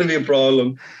 that's going to be a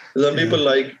problem. Some people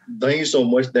like dahi so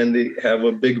much, then they have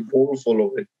a big bowl full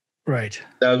of it. Right.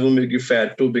 That will make you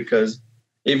fat too, because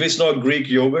if it's not Greek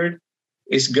yogurt,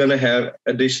 it's going to have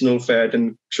additional fat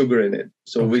and sugar in it.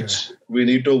 So which we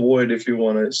need to avoid if you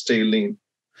want to stay lean.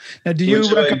 Now, do you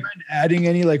recommend adding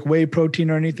any like whey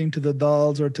protein or anything to the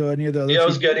dals or to any of the other I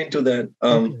was getting to that.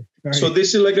 So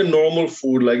this is like a normal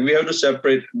food. Like we have to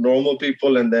separate normal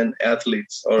people and then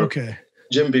athletes or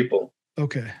gym people.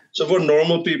 Okay. So for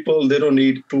normal people, they don't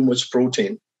need too much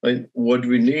protein. Right? What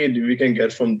we need, we can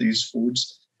get from these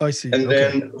foods. I see. And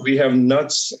then we have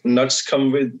nuts. Nuts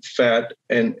come with fat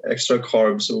and extra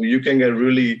carbs. So you can get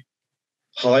really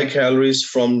high calories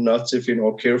from nuts if you're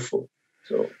not careful.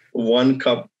 So 1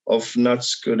 cup of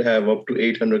nuts could have up to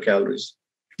 800 calories.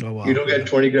 Oh, wow. You don't get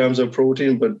 20 grams of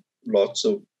protein, but lots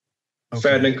of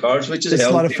fat and carbs, which is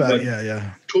healthy. A lot of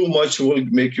fat, too much will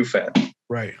make you fat.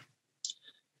 Right.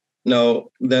 Now,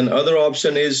 then other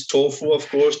option is tofu, of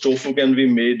course. Tofu can be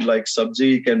made like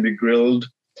sabji, it can be grilled.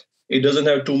 It doesn't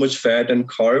have too much fat and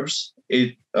carbs.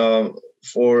 It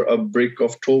for a brick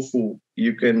of tofu,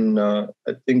 you can, I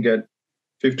think, get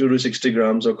 50 to 60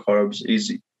 grams of carbs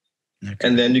easy. Okay.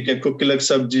 And then you can cook it like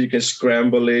sabji, you can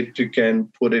scramble it, you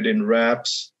can put it in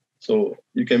wraps. So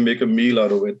you can make a meal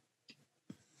out of it.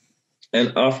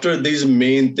 And after these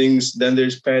main things, then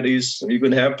there's patties. You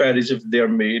can have patties if they are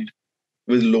made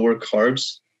with lower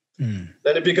carbs. Then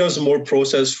it becomes more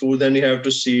processed food. Then you have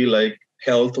to see like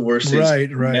health versus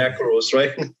macros,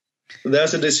 right? So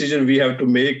that's a decision we have to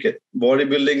make.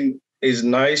 Bodybuilding is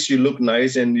nice. You look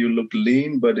nice and you look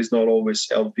lean, but it's not always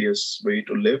healthiest way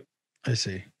to live. I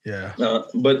see. Yeah.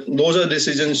 But those are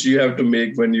decisions you have to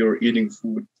make when you're eating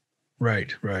food.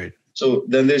 Right. So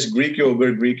then there's Greek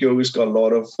yogurt. Greek yogurt's got a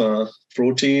lot of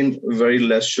protein, very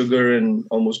less sugar, and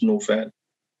almost no fat.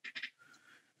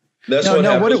 That's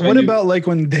what about like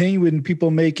when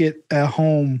people make it at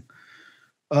home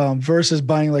versus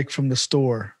buying like from the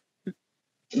store?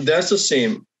 That's the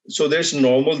same. So there's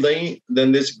normal dahi,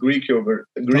 then there's Greek yogurt.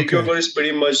 Greek yogurt is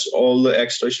pretty much all the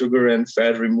extra sugar and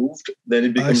fat removed. Then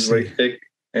it becomes very thick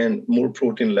and more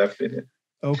protein left in it.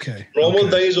 Okay. Normal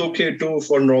dahi is okay too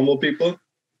for normal people.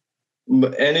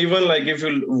 And even like if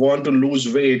you want to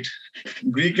lose weight,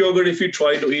 Greek yogurt, if you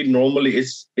try to eat normally,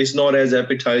 it's not as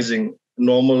appetizing.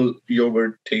 Normal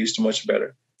yogurt tastes much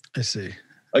better. I see.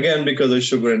 Again, because of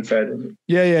sugar and fat in it.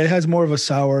 Yeah, it has more of a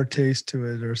sour taste to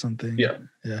it or something.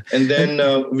 Yeah. And then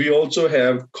we also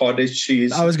have cottage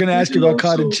cheese. I was going to ask you about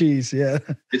cottage cheese. Yeah.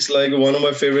 It's like one of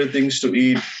my favorite things to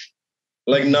eat.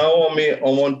 Like now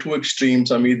I'm on two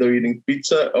extremes. I'm either eating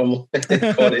pizza or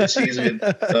cottage cheese with...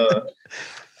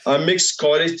 I mix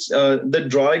the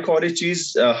dry cottage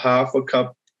cheese, half a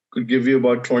cup could give you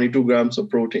about 22 grams of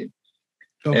protein.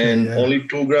 And only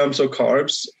 2 grams of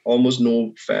carbs, almost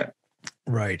no fat.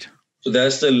 Right. So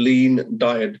that's the lean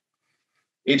diet.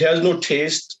 It has no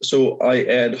taste. So I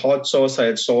add hot sauce, I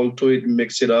add salt to it,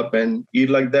 mix it up and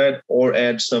eat like that, or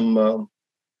add some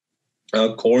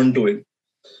corn to it.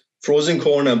 Frozen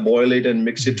corn, I boil it and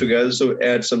mix it together. So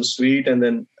add some sweet and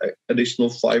then additional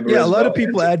fiber. Yeah, a lot of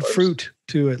people add fruit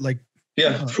to it. Like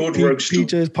fruit works too.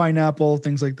 Peaches, pineapple,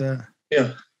 things like that.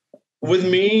 Yeah. With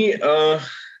me, I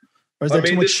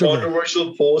made this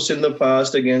controversial post in the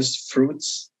past against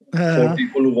fruits for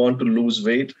people who want to lose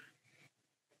weight.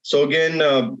 So again,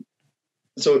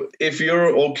 so if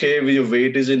you're okay with your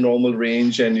weight is in normal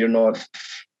range and you're not,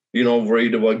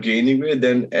 worried about gaining weight,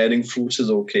 then adding fruits is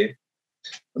okay.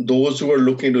 Those who are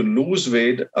looking to lose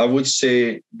weight, I would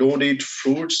say don't eat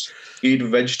fruits, eat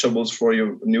vegetables for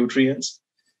your nutrients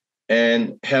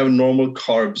and have normal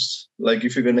carbs. Like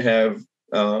if you're going to have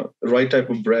right type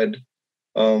of bread,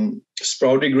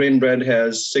 sprouted grain bread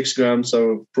has 6 grams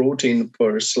of protein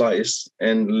per slice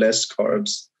and less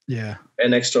carbs. Yeah.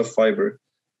 And extra fiber.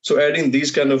 So adding these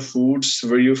kind of foods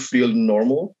where you feel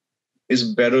normal is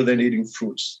better than eating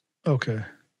fruits. Okay.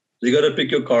 You got to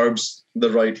pick your carbs the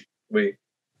right way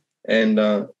and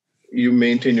you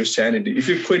maintain your sanity. If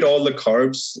you quit all the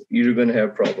carbs, you're going to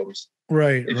have problems.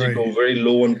 Right. If you go very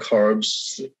low on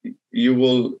carbs, you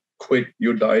will quit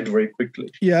your diet very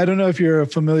quickly. Yeah, I don't know if you're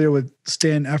familiar with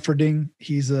Stan Efferding.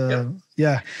 He's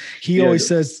he always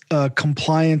says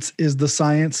compliance is the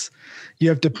science. You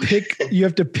have to pick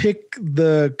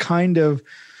the kind of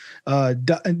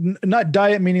not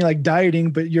diet meaning like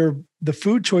dieting, but the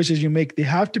food choices you make, they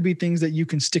have to be things that you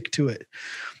can stick to it.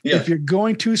 Yeah. If you're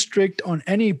going too strict on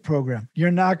any program,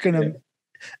 you're not going to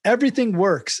everything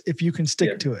works if you can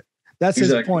stick to it. That's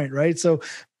his point, right? So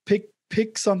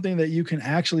pick something that you can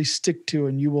actually stick to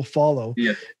and you will follow.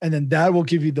 Yeah. And then that will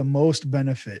give you the most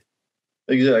benefit.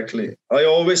 Exactly. I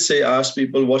always ask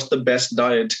people, what's the best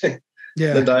diet?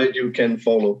 The diet you can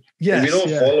follow. Yes, if you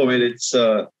don't follow it, it's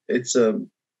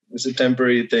a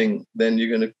temporary thing. Then you're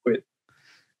going to quit.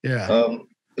 Yeah.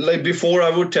 Like before, I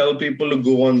would tell people to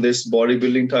go on this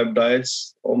bodybuilding type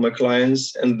diets, all my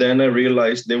clients. And then I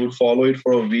realized they would follow it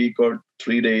for a week or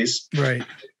 3 days. Right.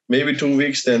 Maybe 2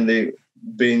 weeks. Then they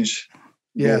binge.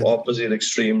 Go opposite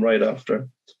extreme right after.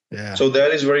 Yeah. So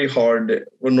that is very hard.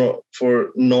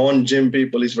 For non-gym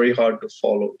people, it's very hard to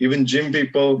follow. Even gym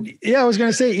people. Yeah, I was going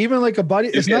to say, even like a body,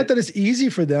 it's not that it's easy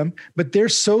for them, but they're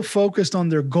so focused on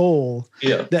their goal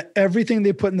that everything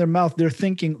they put in their mouth, they're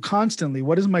thinking constantly,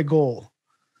 what is my goal?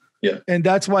 Yeah. And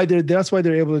that's why they're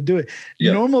able to do it.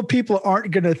 Yeah. Normal people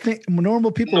aren't going to think.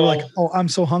 Normal people are like, oh, I'm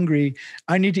so hungry.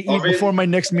 I need to eat before my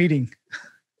next meeting.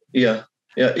 Yeah.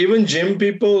 Yeah. Even gym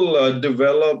people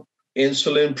develop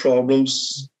insulin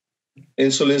problems,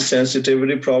 insulin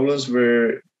sensitivity problems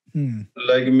where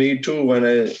like me too, when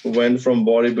I went from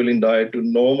bodybuilding diet to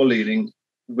normal eating,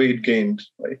 weight gained,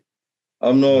 right?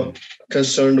 I'm not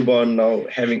concerned about now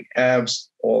having abs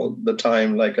all the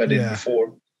time like I did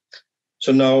before.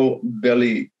 So now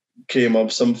belly came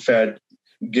up, some fat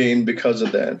gain because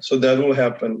of that. So that will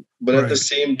happen. But at the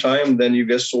same time, then you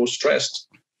get so stressed.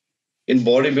 In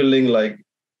bodybuilding, like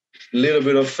a little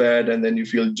bit of fat and then you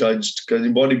feel judged because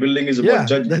in bodybuilding is about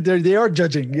judging. They are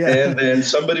judging. Yeah. And then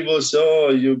somebody will say,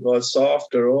 oh, you got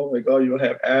softer. Oh my God, you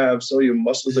have abs. Oh, your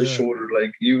muscles are shorter.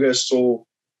 Like you get so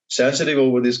sensitive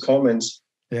over these comments.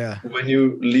 Yeah. When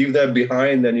you leave that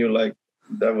behind, then you're like,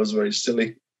 that was very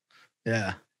silly.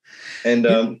 Yeah.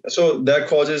 And so that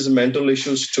causes mental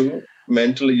issues too.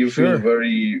 Mentally, you feel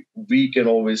very weak and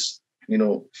always,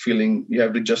 feeling you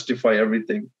have to justify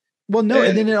everything. Well, no,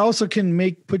 and then it also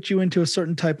can put you into a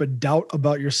certain type of doubt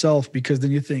about yourself, because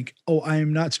then you think, oh, I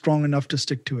am not strong enough to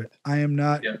stick to it. I am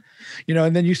not,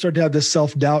 and then you start to have this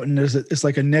self-doubt, and it's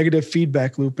like a negative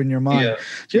feedback loop in your mind.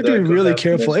 So you have to be really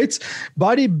careful. It's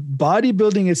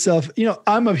bodybuilding itself.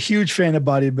 I'm a huge fan of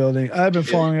bodybuilding. I've been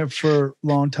following it for a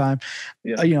long time.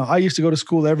 I used to go to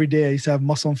school every day. I used to have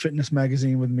Muscle and Fitness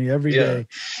magazine with me every day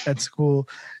at school.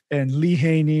 And Lee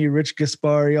Haney, Rich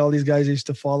Gaspari, all these guys, I used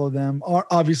to follow them.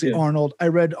 Obviously, Arnold. I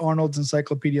read Arnold's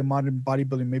Encyclopedia of Modern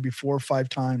Bodybuilding maybe 4 or 5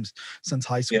 times since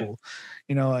high school,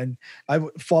 and I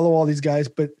would follow all these guys.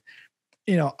 But,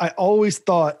 I always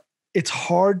thought it's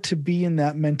hard to be in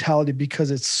that mentality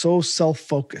because it's so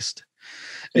self-focused.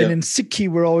 And in Sikhi,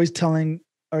 we're always telling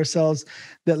ourselves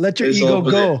that let your ego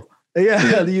go.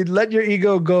 You let your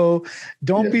ego go.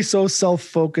 Don't be so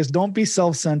self-focused. Don't be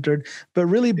self-centered. But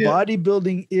really,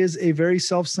 bodybuilding is a very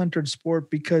self-centered sport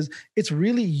because it's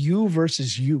really you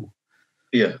versus you.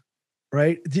 Yeah.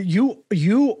 Right?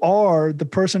 You are the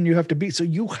person you have to be. So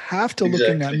you have to look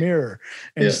in that mirror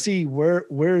and see where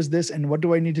is this and what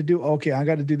do I need to do? Okay, I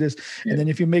got to do this. And then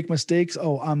if you make mistakes,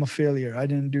 oh, I'm a failure. I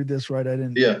didn't do this right. I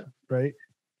didn't. Right.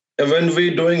 And when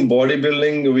we're doing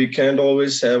bodybuilding, we can't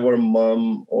always have our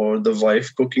mom or the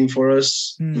wife cooking for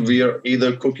us. We are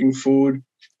either cooking food,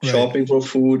 shopping for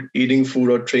food, eating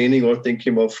food, or training or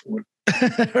thinking about food. So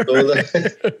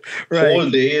the whole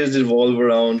day is revolved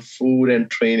around food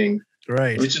and training,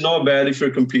 which is not bad if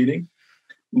you're competing.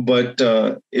 But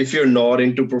if you're not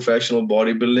into professional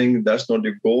bodybuilding, that's not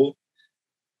your goal.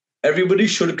 Everybody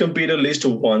should compete at least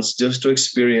once just to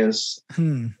experience.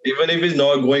 Even if it's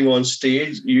not going on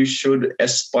stage, you should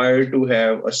aspire to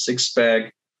have a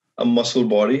 6-pack, a muscle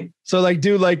body. So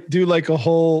do a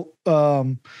whole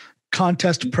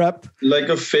contest prep. Like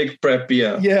a fake prep,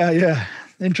 Yeah.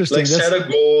 Interesting. Like set a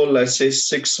goal, let's say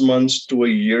 6 months to a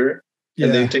year,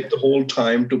 and then take the whole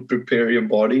time to prepare your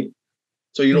body.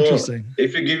 So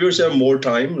if you give yourself more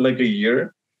time, like a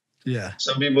year,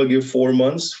 some people give 4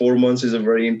 months. 4 months is a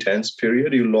very intense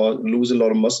period. You lose a lot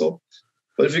of muscle.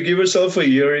 But if you give yourself a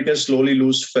year, you can slowly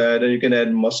lose fat and you can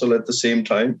add muscle at the same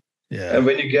time. And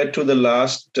when you get to the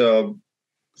last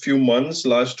few months,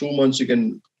 last 2 months, you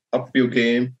can up your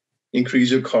game, increase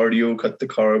your cardio, cut the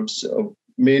carbs,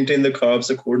 maintain the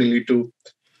carbs accordingly to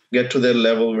get to that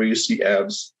level where you see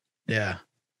abs. Yeah.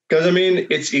 Because,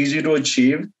 it's easy to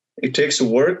achieve. It takes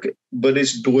work, but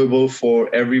it's doable for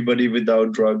everybody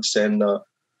without drugs and,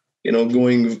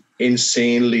 going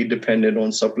insanely dependent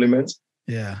on supplements.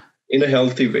 Yeah. In a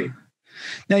healthy way.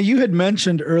 Now, you had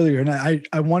mentioned earlier, and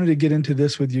I wanted to get into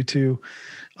this with you too.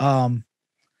 You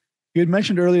had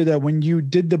mentioned earlier that when you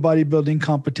did the bodybuilding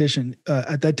competition,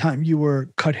 at that time you were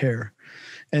cut hair.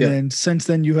 And then since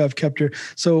then you have kept your,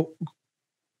 so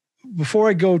before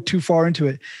I go too far into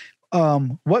it,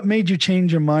 what made you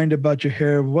change your mind about your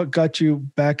hair? What got you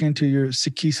back into your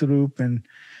Sikhi saroop and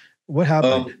what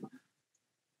happened?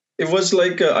 It was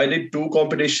like I did 2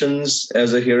 competitions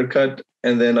as a haircut,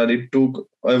 and then I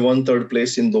won 3rd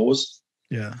place in those.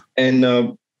 Yeah. And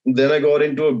then I got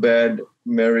into a bad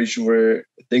marriage where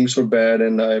things were bad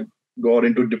and I got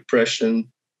into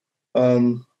depression.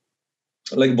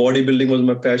 Like bodybuilding was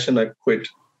my passion. I quit.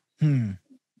 I'm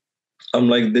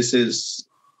like, this is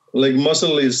like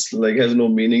muscle is like has no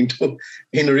meaning to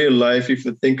in real life. If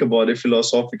you think about it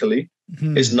philosophically,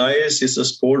 it's nice. It's a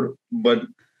sport, but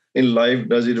in life,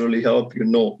 does it really help?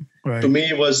 To me,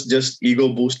 it was just ego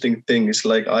boosting thing. It's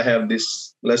like I have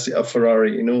this, let's say a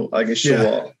Ferrari, I can show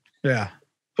off. Yeah.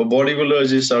 For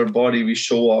bodybuilders, it's our body. We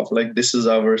show off. Like this is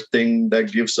our thing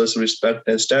that gives us respect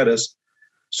and status.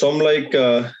 So I'm like,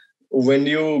 when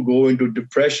you go into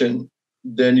depression,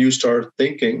 then you start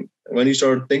thinking. When you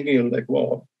start thinking, you're like,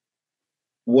 wow,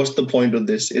 what's the point of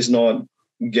this? It's not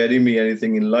getting me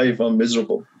anything in life. I'm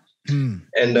miserable.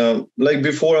 And like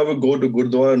before I would go to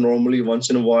Gurdwara normally once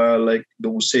in a while, like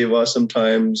do seva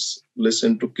sometimes,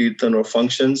 listen to kirtan or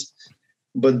functions.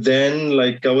 But then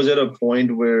like I was at a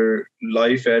point where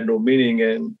life had no meaning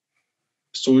and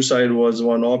suicide was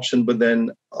one option. But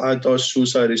then I thought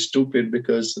suicide is stupid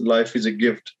because life is a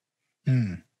gift.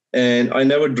 And I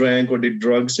never drank or did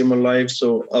drugs in my life.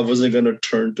 So I wasn't going to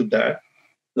turn to that.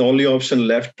 The only option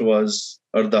left was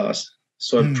ardas.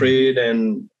 So I prayed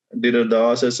and did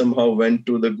ardas. I somehow went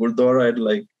to the Gurdwara at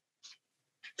like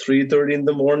 3:30 in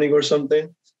the morning or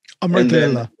something. Amrit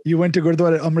Vela. You went to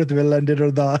Gurdwara at Amrit Vela and did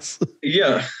ardas.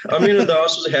 Yeah.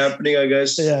 Ardas was happening, I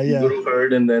guess. Guru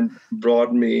heard and then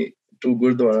brought me to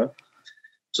Gurdwara.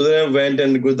 So then I went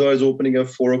and Gurdwara is opening at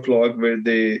 4:00 where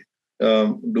they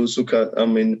do Sukha,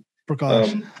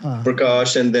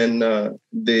 Prakash. And then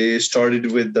they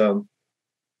started with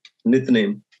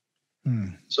Nitnem.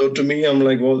 So to me, I'm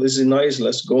like, well, this is nice.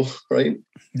 Let's go, right?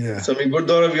 Yeah. So I mean,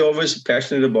 Gurdwara, we're always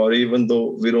passionate about it, even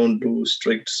though we don't do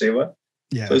strict seva.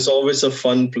 Yeah. So it's always a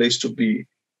fun place to be.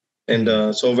 And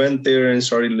so I went there and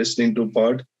started listening to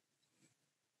part.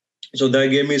 So that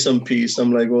gave me some peace.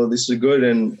 I'm like, well, this is good.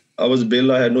 And I was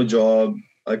Bill. I had no job.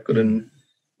 I couldn't,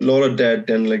 a lot of debt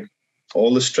and like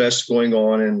all the stress going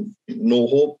on and no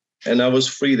hope. And I was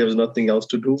free. There was nothing else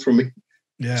to do for me.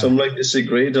 Yeah. So I'm like, this is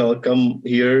great. I'll come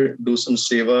here, do some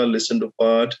seva, listen to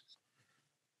part.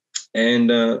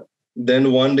 And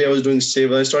then one day I was doing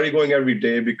seva. I started going every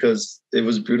day because it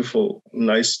was beautiful,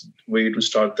 nice way to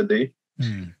start the day.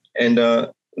 And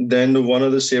then one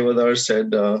of the sevadars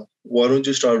said, why don't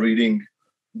you start reading,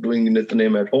 doing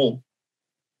Nitnem at home?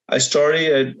 I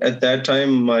started at that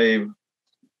time,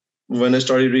 when I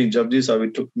started reading Japji Sahib,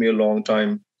 it took me a long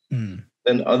time.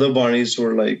 Then other Banis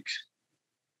were like,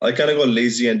 I kind of got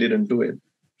lazy and didn't do it.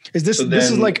 Is this,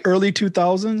 this is like early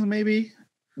 2000s maybe?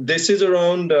 This is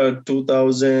around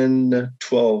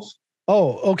 2012.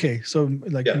 Oh, okay. So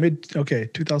like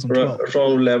 2012.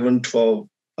 From 11, 12.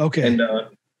 Okay. And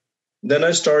then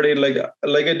I started like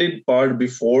I did part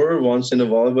before once in a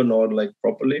while, but not like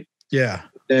properly. Yeah.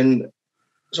 Then,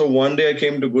 so one day I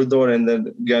came to Gurdwara and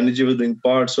then Gyaniji was doing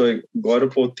part. So I got a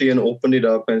poti and opened it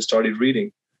up and started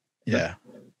reading. Yeah.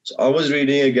 So I was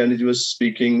reading and Gyaniji was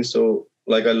speaking. So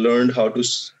like I learned how to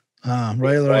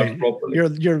right. properly.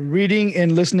 You're reading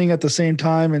and listening at the same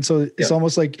time. And so it's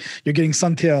almost like you're getting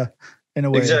Santhya in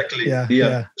a way. Exactly.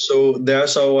 Yeah. So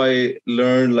that's how I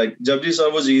learned. Like Japji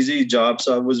Sahib was easy. Jap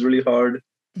Sahib was really hard.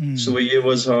 Suvaye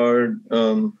was hard.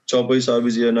 Chaupai Sahib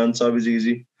is easy. Anand Sahib is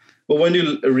easy. But when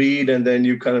you read and then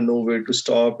you kind of know where to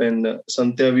stop and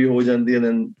Santhya bhi ho jandi, and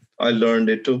then I learned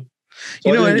it too.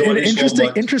 So and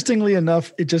interestingly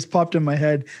enough, it just popped in my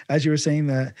head as you were saying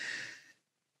that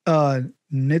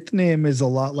Nitnem is a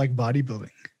lot like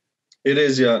bodybuilding. It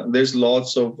is, yeah. There's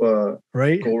lots of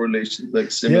correlations,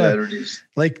 like similarities.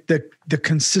 Yeah. Like the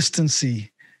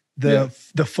consistency, the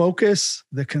focus,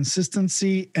 the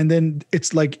consistency, and then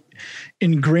it's like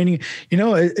ingraining. You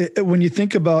know, when you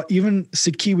think about even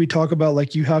Sikhi, we talk about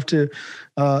like you have to,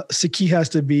 Sikhi has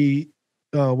to be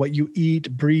what you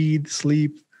eat, breathe,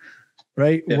 sleep.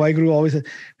 Right. Yeah. Waheguru always said,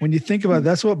 when you think about it,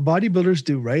 that's what bodybuilders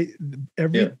do, right?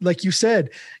 Like you said,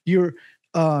 you're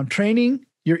training,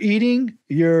 you're eating,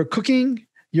 you're cooking,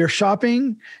 you're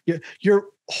shopping, your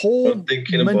whole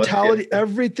mentality,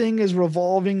 everything is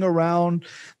revolving around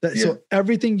that. So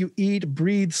everything you eat,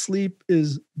 breathe, sleep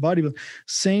is bodybuilding.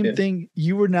 Same thing.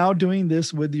 You were now doing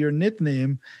this with your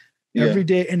Nitnem every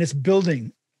day, and it's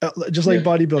building, just like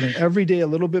bodybuilding. Every day, a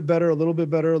little bit better, a little bit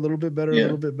better, a little bit better, a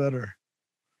little bit better.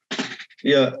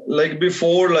 Yeah, like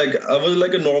before, like I was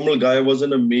like a normal guy. I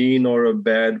wasn't a mean or a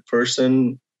bad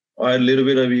person. I had a little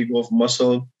bit of ego, of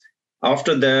muscle.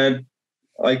 After that,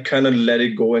 I kind of let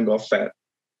it go and got fat,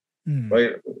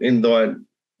 right? In the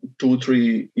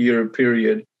 2-3 year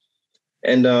period.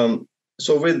 And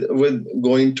so with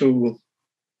going to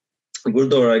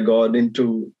Gurdwara, I got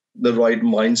into the right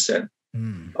mindset.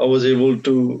 I was able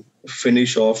to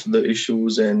finish off the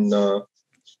issues and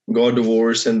got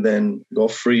divorced and then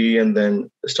got free and then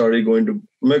started going to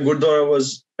my Gurdwara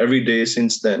was every day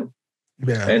since then.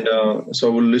 Yeah. And so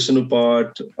I would listen to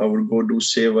part. I would go do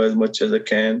seva as much as I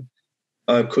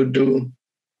could do.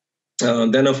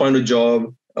 Then I found a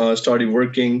job, started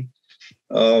working.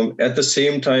 At the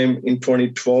same time, in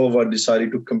 2012, I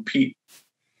decided to compete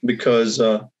because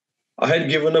I had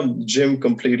given up gym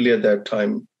completely at that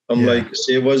time. I'm like,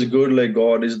 seva is good. Like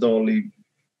God is the only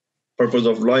purpose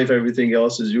of life. Everything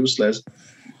else is useless.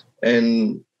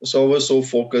 And so I was so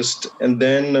focused. And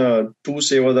then 2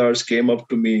 sevadars came up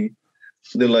to me.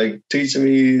 They're like, teach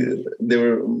me. They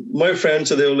were my friends,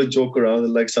 so they will like joke around.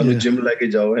 They're like, Sanu gym leke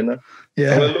jao, hai na?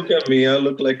 Yeah. And look at me, I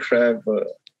look like crap.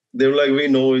 They were like, we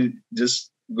know,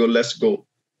 just go, let's go.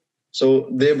 So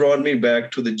they brought me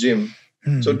back to the gym.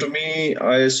 So to me,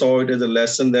 I saw it as a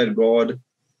lesson that God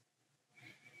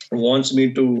wants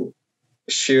me to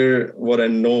share what I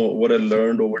know, what I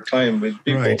learned over time with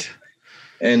people. Right.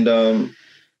 And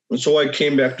so I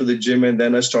came back to the gym and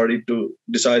then I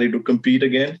decided to compete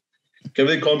again.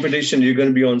 Every competition, you're going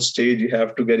to be on stage, you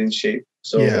have to get in shape.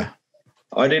 So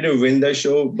I didn't win that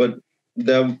show, but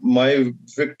my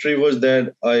victory was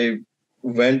that I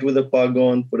went with a pug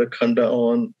on, put a khanda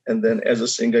on, and then as a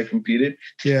singer I competed.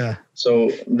 Yeah.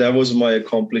 So that was my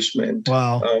accomplishment.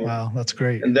 Wow. Wow. That's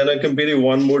great. And then I competed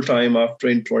one more time after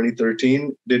in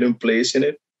 2013, didn't place in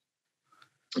it.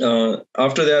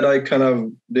 After that, I kind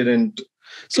of didn't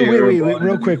So wait,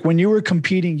 real quick. When you were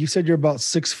competing, you said you're about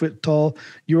 6 foot tall.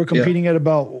 You were competing at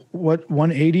about what,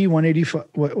 180, 185?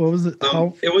 What was it?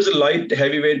 It was a light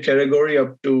heavyweight category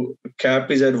up to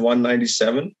cap is at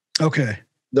 197. Okay.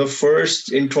 The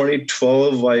first in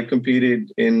 2012, I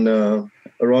competed in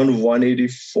around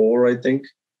 184, I think.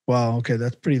 Wow. Okay.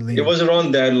 That's pretty lean. It was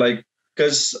around that, like,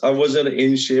 because I wasn't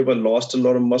in shape. I lost a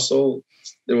lot of muscle.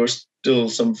 There was still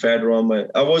some fat around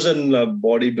I wasn't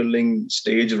bodybuilding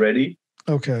stage ready.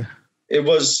 Okay. It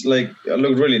was like, I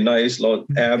looked really nice, a lot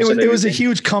of abs. It was a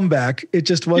huge comeback. It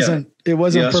just wasn't, it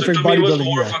wasn't perfect so to bodybuilding. Me, it was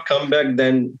more of a comeback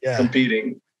than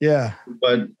competing. Yeah.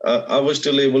 But I was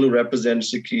still able to represent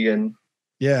Sikhi and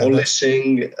only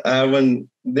Singh.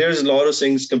 There's a lot of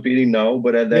Singhs competing now,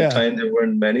 but at that time there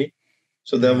weren't many.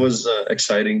 So that was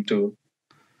exciting to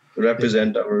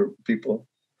represent our people.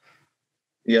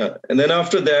 Yeah. And then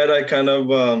after that, I kind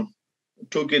of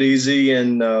took it easy,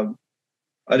 and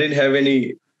I didn't have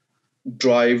any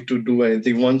drive to do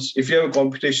anything. Once, if you have a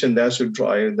competition, that's your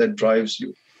drive, that drives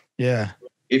you. Yeah.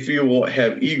 If you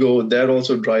have ego, that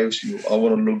also drives you. I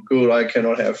want to look good. I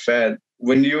cannot have fat.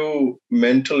 When you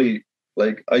mentally,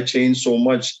 like, I changed so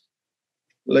much.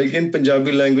 Like in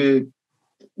Punjabi language,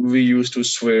 we used to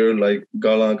swear like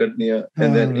galan katniya,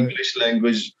 and then English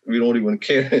language, we don't even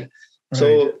care.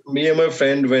 So me and my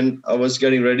friend, when I was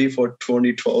getting ready for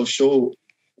 2012 show,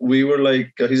 we were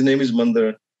like, his name is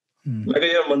Mandheer. Like,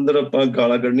 yeah, Mandheer, apna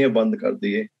gala kadniya band kar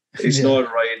diye. It's not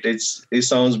right. It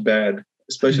sounds bad,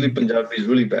 especially Punjabi is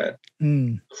really bad.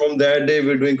 From that day,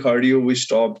 we're doing cardio. We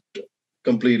stopped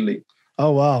completely.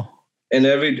 Oh wow! And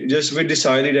we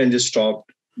decided and just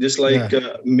stopped. Just like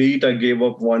meat, I gave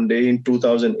up one day in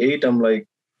 2008. I'm like,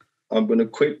 I'm gonna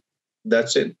quit.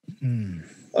 That's it.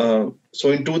 So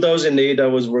in 2008, I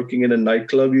was working in a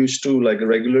nightclub, used to, like,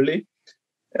 regularly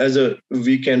as a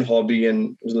weekend hobby,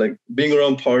 and it was like being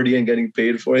around party and getting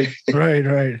paid for it.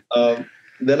 Right.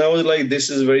 Then I was like, this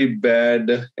is very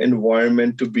bad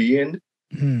environment to be in.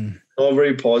 Not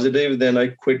very positive. Then I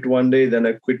quit one day. Then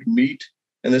I quit meat.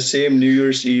 And the same New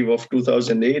Year's Eve of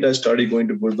 2008, I started going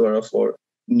to Gurdwara for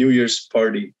New Year's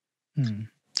party.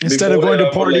 Instead of going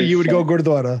to party, you would go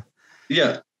Gurdwara.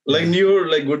 Yeah. Like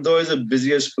Gurdwara is the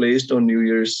busiest place on New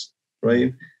Year's,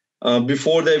 right?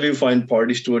 Before that, we find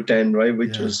parties to attend, right?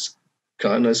 Which was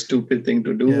kind of stupid thing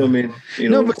to do. I mean,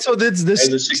 No, but so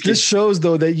this shows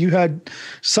though that you had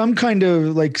some kind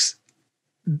of like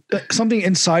something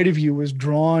inside of you was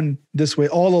drawn this way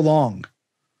all along.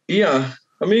 Yeah.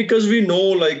 I mean, because we know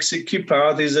like Sikhi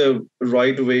Panth is a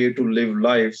right way to live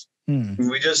life.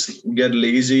 We just get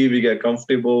lazy, we get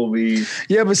comfortable,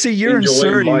 but see, you're in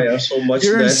Surrey.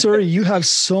 You're in Surrey. You have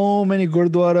so many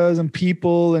gurdwaras and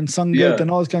people and sangat and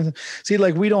all those kinds of. See,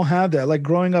 like, we don't have that. Like,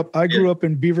 growing up, I grew up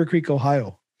in Beaver Creek,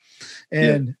 Ohio,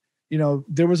 and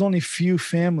there was only few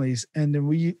families, and then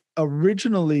we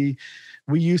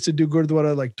used to do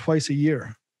gurdwara like twice a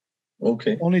year.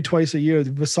 Okay. Only twice a year.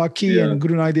 Vaisakhi and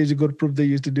Guru Nanak Dev Ji Gurpurab, they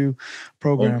used to do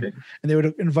program. And they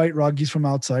would invite Ragis from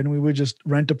outside, and we would just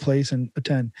rent a place and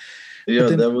attend. Yeah,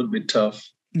 then, that would be tough.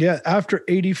 Yeah. After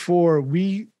 84,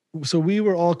 we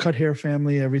were all cut hair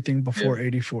family, everything before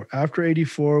 84. After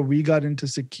 84, we got into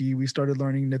Sikhi. We started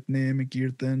learning Nitnem and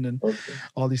Kirtan and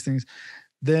all these things.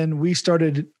 Then we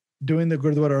started doing the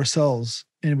Gurdwara ourselves,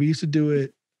 and we used to do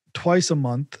it twice a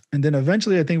month. And then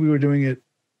eventually I think we were doing it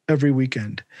every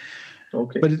weekend.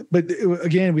 Okay. But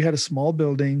again, we had a small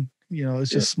building,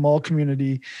 it's just small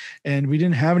community, and we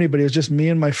didn't have anybody. It was just me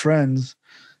and my friends.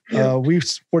 We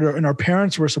supported, and our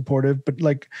parents were supportive, but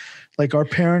like our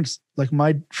parents, like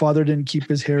my father didn't keep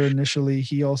his hair initially.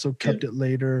 He also kept it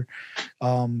later.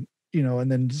 And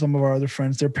then some of our other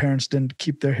friends, their parents didn't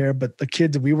keep their hair, but the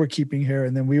kids, we were keeping hair,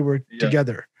 and then we were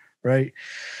together. Right.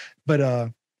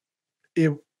 But,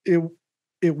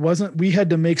 it wasn't, we had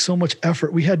to make so much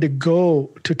effort. We had to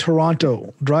go to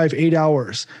Toronto, drive 8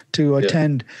 hours to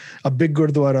attend a big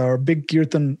Gurdwara or a big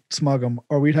Kirtan Smagam,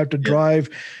 or we'd have to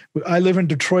drive. I live in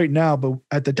Detroit now, but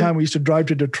at the time we used to drive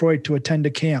to Detroit to attend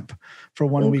a camp for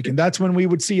 1 week. And that's when we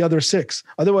would see other Sikhs.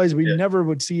 Otherwise we never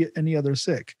would see any other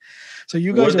Sikh. So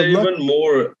you guys were there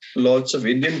even lots of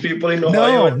Indian people in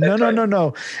Ohio?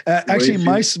 No. Actually,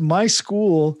 my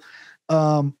school,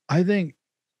 I think,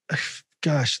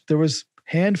 gosh, there was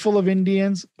handful of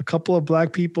Indians, a couple of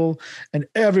black people, and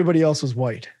everybody else was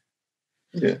white.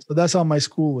 Yeah. So that's how my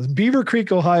school was. Beaver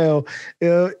Creek, Ohio.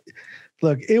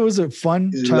 Look, it was a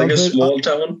fun childhood. Like a small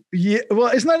town? Yeah. Well,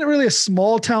 it's not really a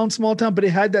small town, but it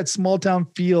had that small town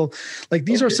feel. Like,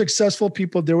 these are successful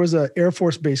people. There was an Air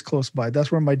Force base close by.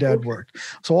 That's where my dad worked.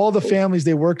 So all the families,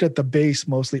 they worked at the base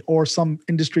mostly, or some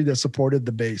industry that supported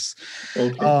the base.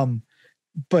 Okay.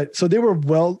 But so they were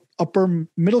upper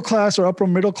middle class or upper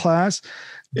middle class,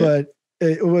 but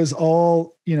it was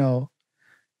all,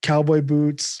 cowboy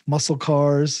boots, muscle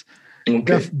cars,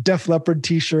 Def Leppard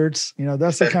t-shirts.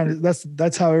 That's the kind of,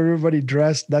 that's how everybody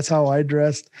dressed. That's how I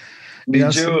dressed.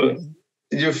 Did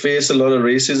you face a lot of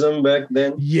racism back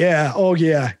then? Yeah. Oh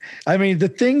yeah. I mean, the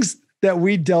things that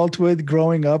we dealt with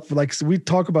growing up, like we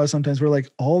talk about sometimes, we're like,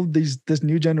 this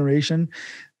new generation,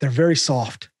 they're very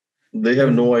soft. They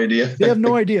have no idea. They have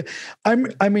no idea.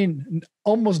 I mean,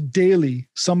 almost daily,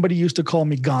 somebody used to call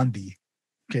me Gandhi.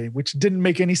 Okay, which didn't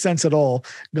make any sense at all.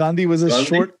 Gandhi was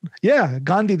short. Yeah,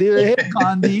 Gandhi. They hate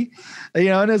Gandhi,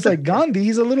 and it's like Gandhi.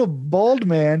 He's a little bald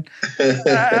man.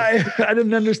 I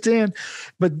didn't understand,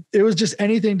 but it was just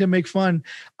anything to make fun.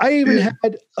 I even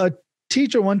had a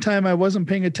teacher one time. I wasn't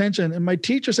paying attention, and my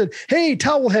teacher said, "Hey,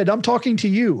 towelhead, I'm talking to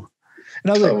you."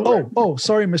 And I was like, "Oh,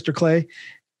 sorry, Mr. Clay."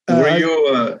 Were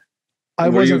you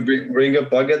wearing a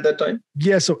pug at that time?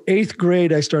 Yeah, so 8th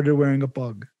grade, I started wearing a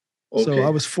pug. Okay. So I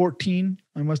was 14.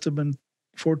 I must have been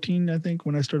 14, I think,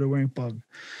 when I started wearing pug.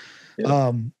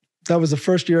 Yeah. That was the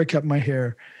first year I kept my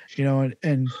hair,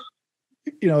 and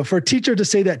for a teacher to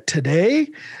say that today,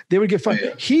 they would get fined.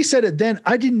 Yeah. He said it then.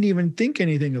 I didn't even think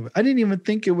anything of it. I didn't even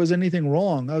think it was anything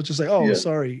wrong. I was just like,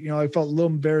 sorry. I felt a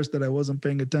little embarrassed that I wasn't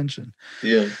paying attention.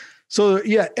 Yeah. So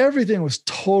everything was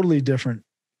totally different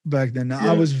back then.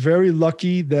 Now, I was very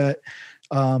lucky that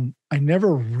I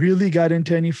never really got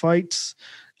into any fights.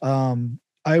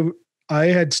 I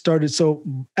had started. So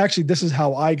actually, this is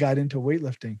how I got into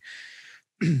weightlifting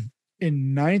in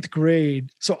 9th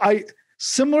grade. So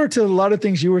similar to a lot of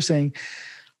things you were saying,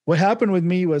 what happened with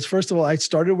me was, first of all, I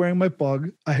started wearing my pug.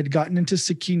 I had gotten into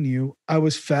Sikhi. I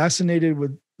was fascinated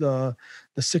with the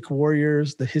Sikh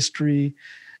warriors, the history,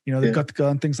 the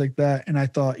Gatka and things like that. And I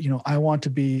thought, I want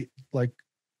to be like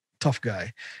tough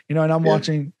guy, and I'm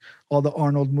watching all the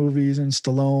Arnold movies and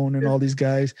Stallone and all these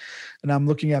guys, and I'm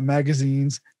looking at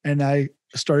magazines, and I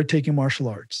started taking martial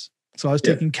arts. So I was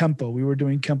taking Kempo. We were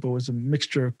doing Kempo. It was a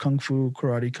mixture of Kung Fu,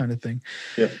 karate kind of thing.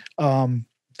 Yeah. And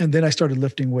then I started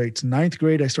lifting weights. 9th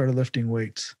grade, I started lifting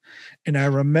weights. And I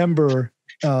remember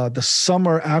the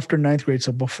summer after 9th grade.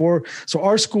 So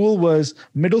our school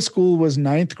middle school was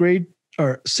 9th grade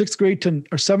or 6th grade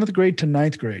or 7th grade to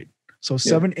 9th grade. So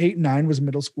 7, 8, 9 was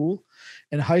middle school,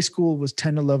 and high school was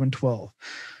 10, 11, 12.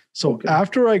 So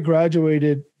after I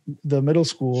graduated the middle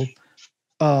school,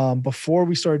 before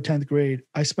we started 10th grade,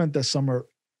 I spent that summer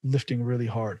lifting really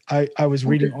hard. I was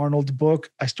reading Arnold's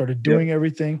book. I started doing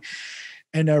everything.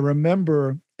 And I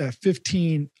remember at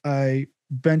 15, I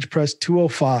bench pressed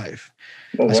 205.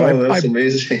 Oh, wow, that's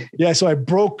amazing. Yeah. So I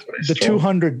broke the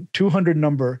 200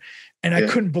 number. And I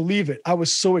couldn't believe it. I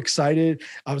was so excited.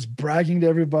 I was bragging to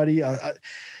everybody.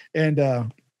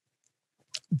 And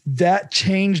that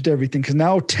changed everything. Because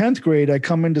now 10th grade, I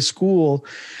come into school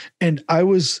and I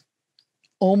was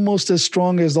almost as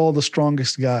strong as all the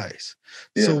strongest guys.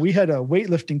 Yeah. So we had a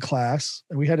weightlifting class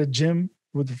and we had a gym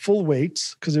with full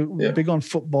weights because it was big on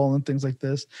football and things like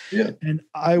this. Yeah. And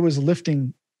I was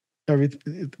lifting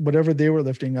whatever they were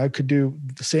lifting. I could do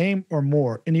the same or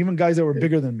more. And even guys that were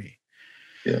bigger than me.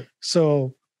 Yeah.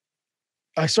 So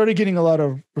I started getting a lot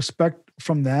of respect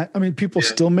from that. I mean, people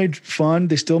still made fun.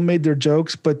 They still made their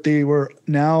jokes, but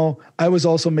I was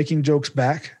also making jokes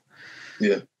back.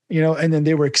 Yeah. And then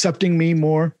they were accepting me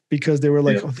more because they were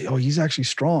like, oh, he's actually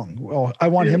strong. Well, I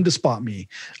want him to spot me.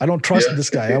 I don't trust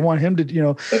this guy. I want him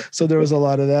to, so there was a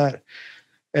lot of that.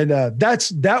 And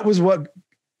that was what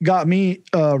got me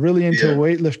really into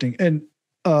weightlifting. And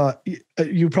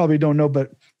you probably don't know,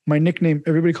 but my nickname,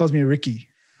 everybody calls me Ricky.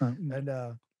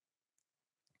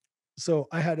 So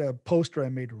I had a poster I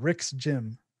made, Rick's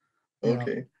Gym.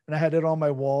 And I had it on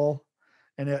my wall.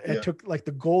 And I took like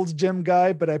the Gold's Gym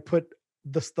guy, but I put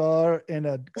the star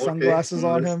and sunglasses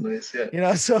on him.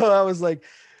 Nice, so I was like,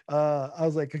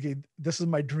 okay, this is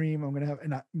my dream. I'm going to have,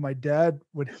 and my dad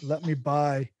would let me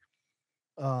buy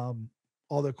all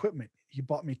the equipment. He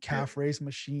bought me calf raise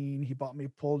machine. He bought me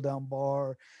pull down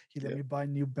bar. He let me buy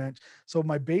new bench. So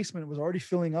my basement was already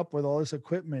filling up with all this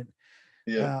equipment.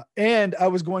 Yeah. And I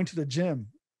was going to the gym.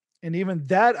 And even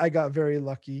that I got very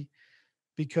lucky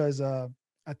because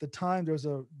at the time there was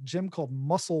a gym called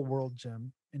Muscle World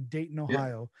Gym in Dayton,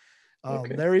 Ohio.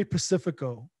 Larry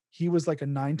Pacifico, he was like a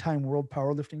 9-time world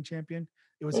powerlifting champion.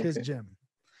 It was his gym.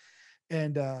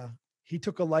 And he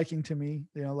took a liking to me,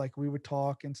 like we would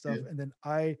talk and stuff. And then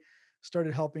I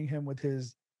started helping him with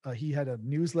his, he had a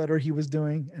newsletter he was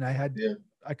doing, and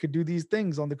I could do these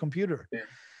things on the computer. Yeah.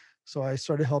 So I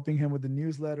started helping him with the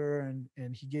newsletter,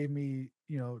 and he gave me,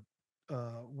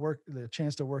 the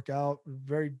chance to work out,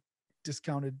 very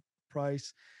discounted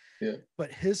price. Yeah.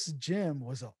 But his gym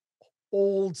was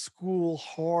old school,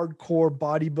 hardcore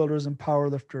bodybuilders and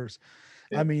powerlifters.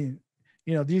 Yeah. I mean,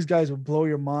 these guys would blow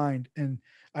your mind. And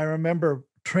I remember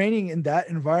training in that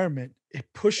environment, it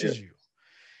pushes you.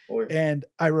 Oh, yeah. And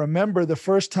I remember the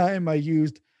first time I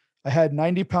had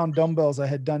 90-pound dumbbells. I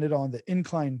had done it on the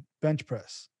incline bench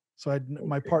press. So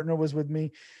my partner was with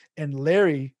me, and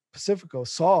Larry Pacifico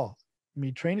saw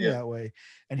me training that way.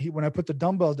 And when I put the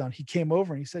dumbbells down, he came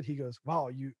over and he goes, wow,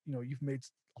 you've made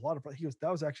a lot of, he goes,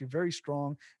 that was actually very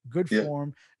strong, good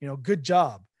form, good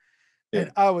job.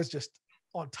 And I was just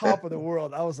on top of the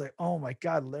world. I was like, oh my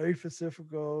God, Larry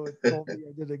Pacifico told me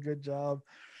I did a good job.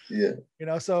 Yeah.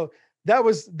 So that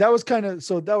was kind of,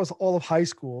 so that was all of high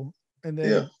school. And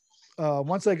then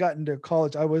once I got into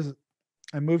college,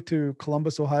 I moved to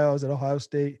Columbus, Ohio. I was at Ohio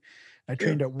State. I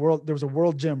trained at there was a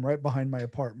World Gym right behind my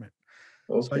apartment.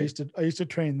 Okay. So I used to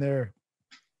train there.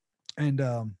 And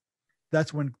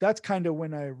that's kind of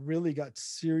when I really got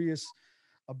serious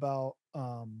about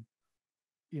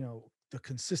the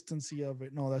consistency of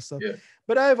it and all that stuff. Yeah.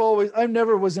 But I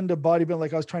never was into bodybuilding.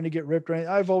 Like I was trying to get ripped or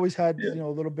anything. I've always had, a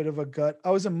little bit of a gut.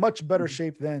 I was in much better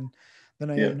shape then than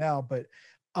I am now. But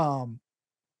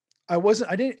I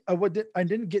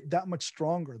didn't get that much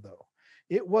stronger though.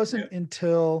 It wasn't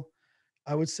until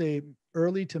I would say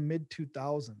early to mid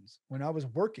 2000s when I was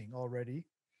working already.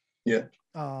 Yeah.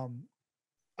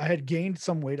 I had gained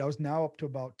some weight. I was now up to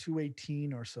about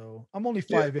 218 or so. I'm only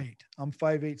 5'8". I'm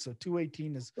 5'8", so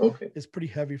 218 is pretty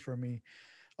heavy for me.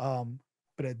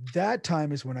 But at that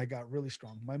time is when I got really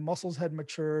strong. My muscles had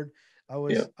matured. I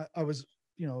was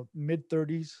mid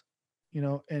 30s,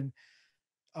 and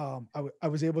I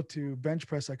was able to bench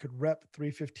press. I could rep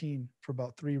 315 for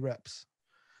about 3 reps.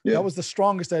 Yeah. That was the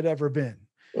strongest I'd ever been.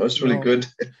 That's really good.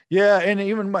 Yeah. And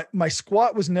even my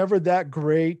squat was never that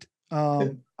great.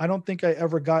 I don't think I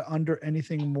ever got under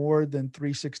anything more than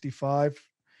 365.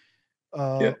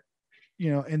 And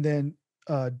then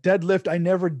deadlift, I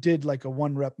never did like a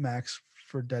 1 rep max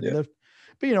for deadlift,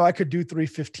 but I could do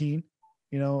 315,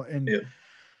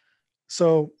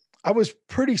 so I was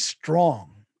pretty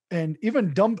strong. And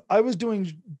even I was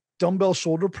doing dumbbell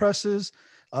shoulder presses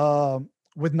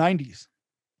with 90s.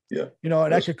 Yeah.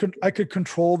 And I could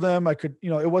control them. I could,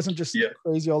 it wasn't just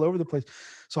crazy all over the place.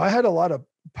 So I had a lot of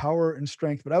power and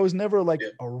strength, but I was never like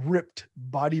a ripped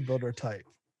bodybuilder type.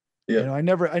 Yeah. I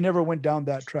never went down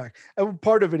that track. And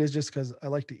part of it is just because I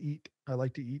like to eat. I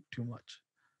like to eat too much.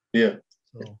 Yeah.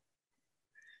 So.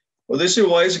 Well, this is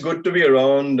why it's good to be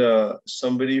around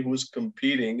somebody who's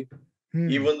competing,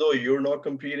 even though you're not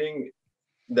competing.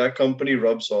 That company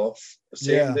rubs off.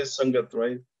 Same as Sangat,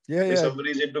 right? Yeah, if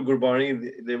somebody's into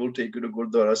Gurbani, they will take you to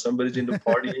Gurdwara. Somebody's into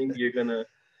partying, you're gonna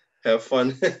have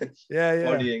fun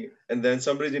partying. And then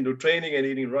somebody's into training and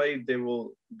eating right, they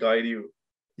will guide you.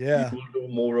 Yeah. You will do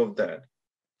more of that.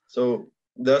 So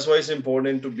that's why it's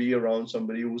important to be around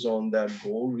somebody who's on that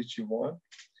goal which you want.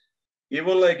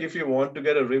 Even like if you want to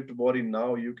get a ripped body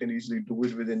now, you can easily do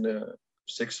it within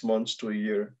 6 months to a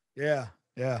year. Yeah.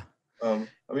 Yeah. I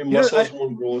mean, muscles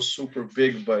won't grow super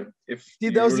big, but if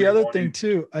that was the other thing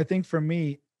too. I think for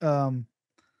me,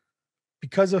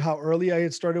 because of how early I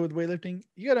had started with weightlifting,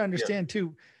 you got to understand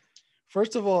too.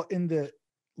 First of all, in the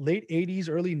late 80s,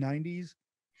 early 90s,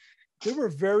 there were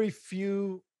very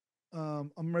few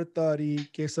Amritdhari,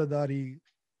 Kesadhari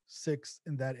Sikhs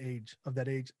in that age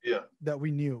that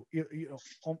we knew,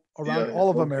 around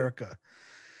all of America.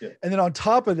 Yeah. And then on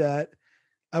top of that,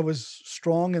 I was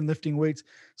strong and lifting weights.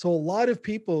 So a lot of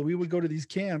people, we would go to these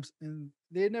camps and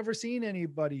they had never seen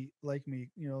anybody like me,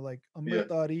 like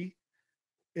Amritdhari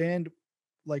and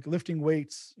like lifting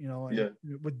weights,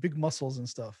 with big muscles and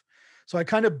stuff. So I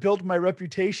kind of built my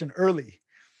reputation early.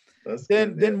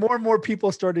 Then more and more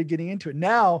people started getting into it.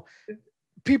 Now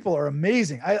people are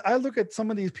amazing. I look at some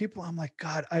of these people, I'm like,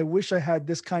 God, I wish I had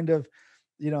this kind of,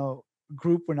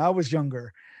 group when I was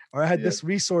younger. Or I had this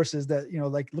resources that,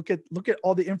 like, look at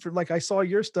all the info. Like I saw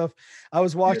your stuff. I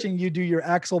was watching you do your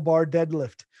axle bar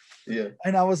deadlift. Yeah.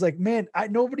 And I was like, man,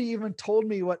 nobody even told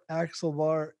me what axle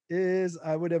bar is.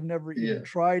 I would have never even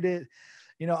tried it.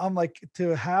 I'm like,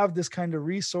 to have this kind of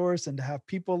resource and to have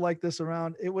people like this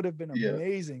around, it would have been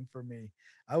amazing for me.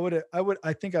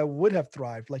 I think I would have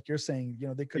thrived. Like you're saying,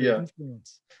 they could have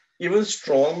influenced. Even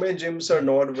strongman gyms are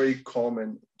not very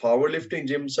common. Powerlifting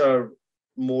gyms are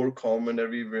more common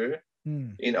everywhere.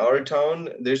 In our town,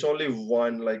 there's only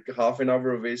one, like half an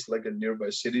hour away, it's like a nearby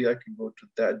city. I can go to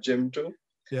that gym too.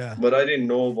 Yeah. But I didn't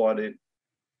know about it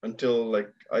until like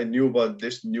I knew about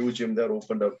this new gym that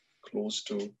opened up close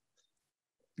to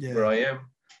where I am.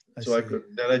 So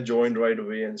I joined right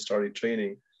away and started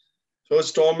training. So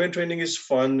strongman training is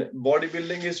fun.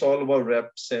 Bodybuilding is all about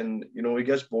reps, and it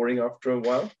gets boring after a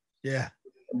while. Yeah.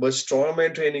 But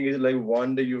strongman training is like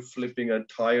one day you're flipping a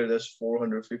tire that's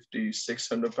 450,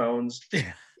 600 pounds.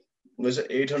 Yeah. There's an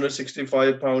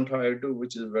 865-pound tire too,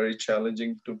 which is very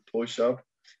challenging to push up.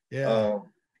 Yeah.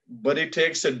 But it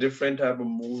takes a different type of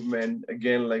movement,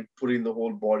 again, like putting the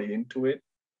whole body into it.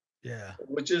 Yeah.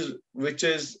 Which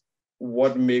is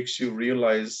what makes you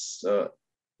realize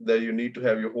that you need to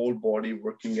have your whole body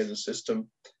working as a system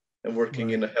and working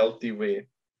in a healthy way.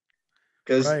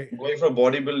 Because going from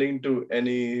bodybuilding to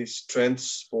any strength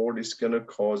sport is going to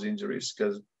cause injuries,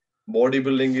 because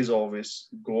bodybuilding is always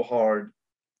go hard,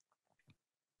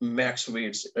 max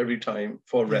weights every time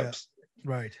for reps.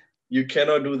 Right. You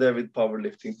cannot do that with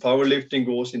powerlifting. Powerlifting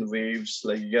goes in waves.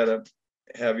 Like you gotta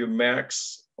have your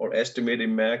max or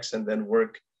estimated max and then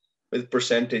work with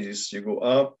percentages. You go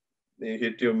up, then you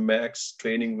hit your max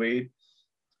training weight,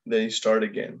 then you start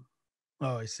again.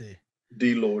 Oh, I see.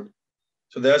 Deload.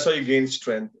 So that's how you gain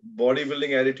strength.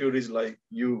 Bodybuilding attitude is like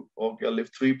okay, I'll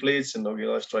lift 3 plates and okay,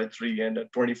 let's try 3 and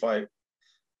at 25.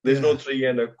 There's no 3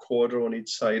 and a quarter on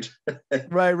each side.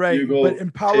 Right. You go but in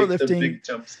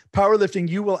powerlifting,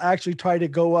 you will actually try to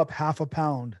go up half a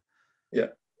pound.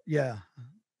 Yeah.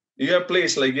 You have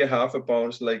plates like half a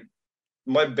pound. Like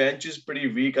my bench is pretty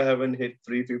weak. I haven't hit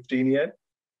 315 yet.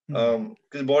 Because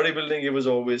bodybuilding, it was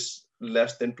always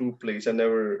less than 2 plates. I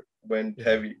never went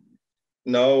heavy.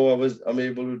 Now I'm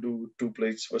able to do 2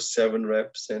 plates for 7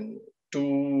 reps, and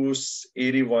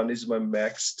 281 is my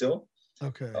max still.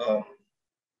 Okay.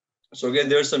 So again,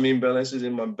 there's some imbalances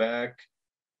in my back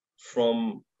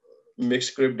from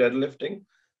mixed grip deadlifting.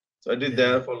 So I did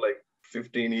that for like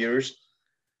 15 years.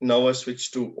 Now I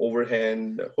switched to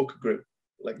overhand hook grip,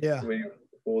 like where you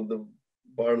hold the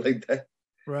bar like that.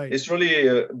 Right. It's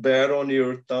really bad on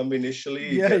your thumb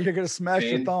initially. Yeah, you're going to smash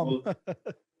your thumb.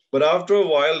 But after a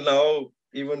while now,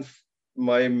 even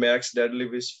my max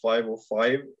deadlift is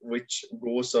 505, which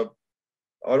goes up.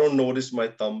 I don't notice my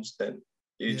thumbs then.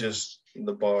 It's just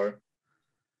the bar.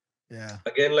 Yeah.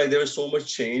 Again, like there was so much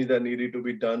change that needed to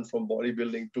be done from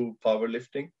bodybuilding to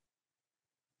powerlifting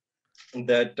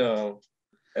that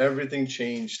everything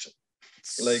changed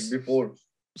like before.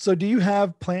 So do you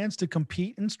have plans to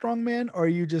compete in strongman, or are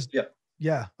you just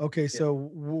okay, so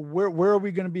where are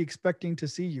we going to be expecting to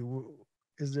see you?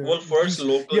 Is there first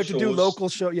local you have to shows, do local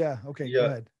show? Okay, go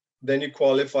ahead. Then you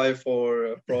qualify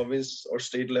for province or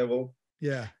state level.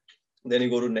 Then you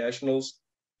go to nationals.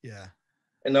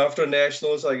 And after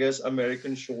nationals, I guess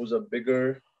American shows are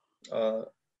bigger.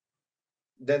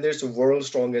 Then there's the world's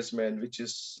strongest man, which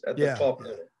is at the top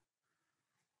level.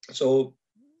 So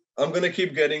I'm going to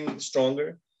keep getting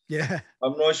stronger.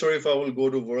 I'm not sure if I will go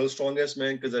to world's strongest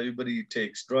man because everybody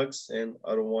takes drugs and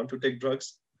I don't want to take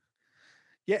drugs.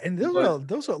 And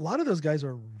those are a lot of those guys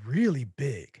are really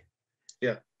big.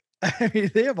 I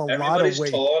mean, they have a lot of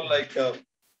weight. Tall. Like I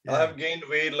have gained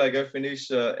weight. Like I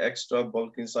finished extra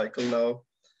bulking cycle now.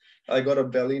 I got a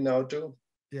belly now too.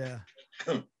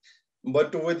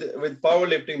 But with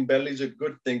powerlifting, belly is a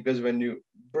good thing because when you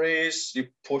brace, you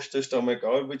push the stomach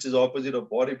out, which is opposite of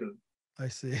bodybuilding. I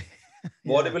see.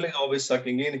 Bodybuilding always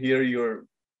sucking in. Here, you're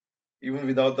even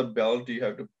without the belt, you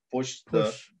have to push.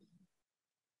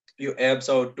 Your abs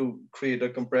out to create a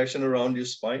compression around your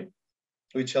spine,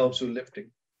 which helps you lifting.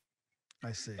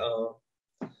 I see.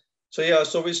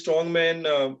 So with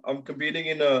strongman, I'm competing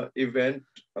in a event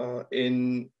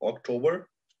in October.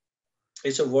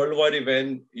 It's a worldwide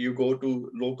event. You go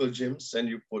to local gyms and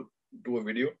you do a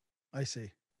video. I see.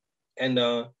 And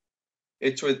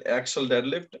it's with axle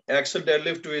deadlift. Axle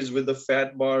deadlift is with the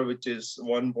fat bar, which is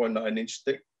 1.9 inch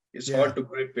thick. It's hard to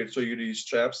grip it, so you use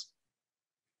straps.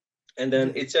 And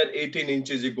then it's at 18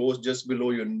 inches. It goes just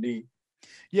below your knee.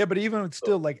 Yeah, but even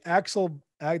still, like the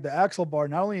axle bar,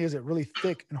 not only is it really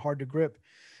thick and hard to grip,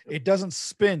 it doesn't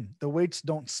spin. The weights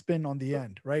don't spin on the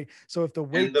end, right? So if the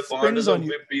weight spins on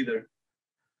you, whip either.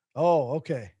 Oh,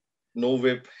 okay. No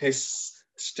whip. It's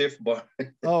stiff bar.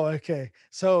 Oh, okay.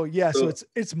 So so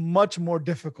it's much more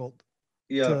difficult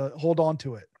to hold on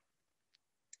to it.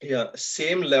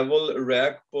 Same level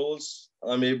rack pulls.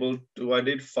 I'm able to. I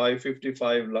did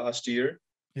 555 last year.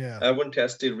 I haven't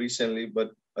tested recently,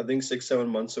 but I think 6-7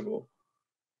 months ago.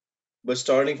 But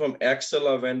starting from axle,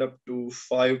 I went up to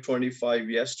 525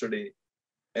 yesterday,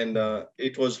 and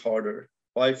it was harder.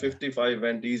 555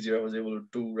 went easier. I was able to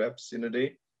do 2 reps in a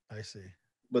day. I see.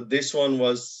 But this one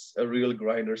was a real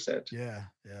grinder set.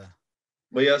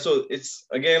 But so it's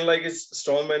again like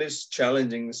strongman is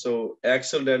challenging. So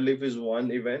axle deadlift is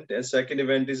one event, and second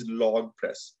event is log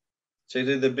press. So it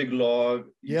is the big log.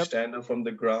 You stand up from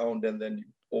the ground, and then you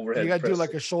overhead You got to do presses.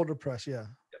 like a shoulder press. Yeah.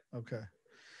 Okay.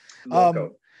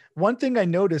 Lockout. One thing I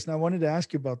noticed, and I wanted to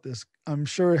ask you about this, I'm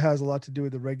sure it has a lot to do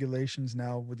with the regulations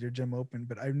now with your gym open,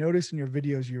 but I've noticed in your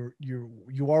videos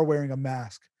you are wearing a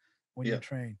mask when you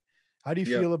train. How do you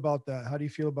feel about that? How do you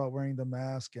feel about wearing the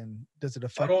mask, and does it I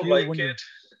affect don't you like when you're? it.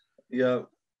 Yeah.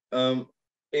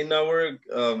 In our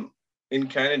in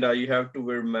Canada, you have to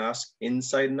wear mask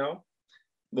inside now.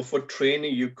 But for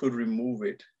training, you could remove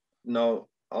it. Now,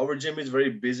 our gym is very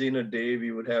busy in a day.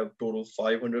 We would have total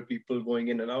 500 people going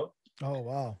in and out. Oh,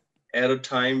 wow. At a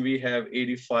time, we have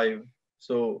 85.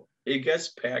 So it gets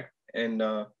packed. And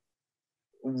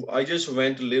I just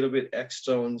went a little bit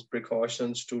extra on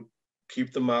precautions to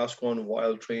keep the mask on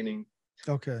while training.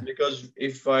 Okay. Because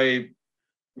if I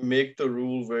make the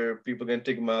rule where people can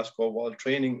take a mask off while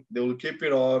training, they will keep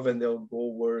it off and they'll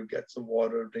go over, get some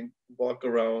water, drink, walk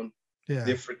around. Yeah.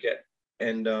 They forget.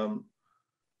 And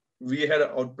we had an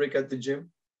outbreak at the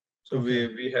gym. So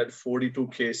we had 42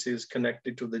 cases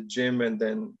connected to the gym, and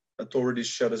then authorities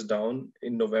shut us down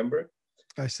in November.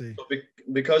 I see. So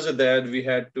because of that, we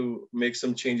had to make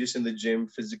some changes in the gym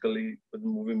physically, with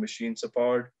moving machines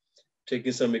apart,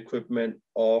 taking some equipment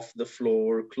off the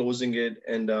floor, closing it.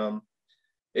 And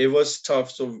it was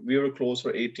tough. So we were closed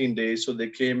for 18 days. So they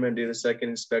came and did a second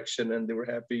inspection and they were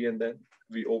happy. And then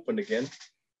we opened again.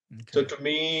 Okay. So to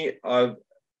me,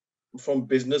 from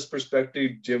business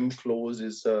perspective, gym close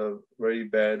is very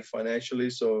bad financially.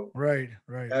 So right.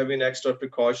 Having extra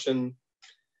precaution,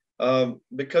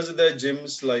 because of that,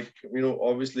 gyms, like,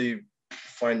 obviously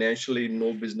financially,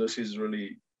 no business is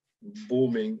really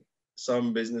booming.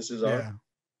 Some businesses are. Yeah.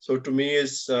 So to me,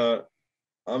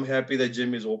 I'm happy that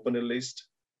gym is open at least,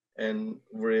 and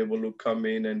we're able to come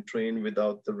in and train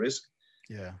without the risk.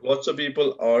 Yeah. Lots of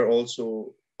people are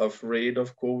also afraid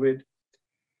of COVID.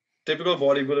 Typical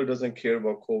bodybuilder doesn't care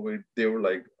about COVID. They were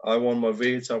like, I want my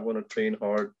weights, I want to train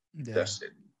hard. Yeah. That's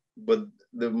it. But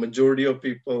the majority of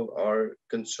people are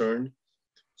concerned.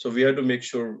 So we had to make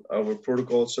sure our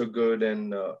protocols are good,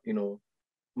 and,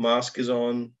 mask is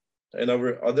on. And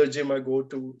our other gym I go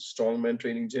to, Strongman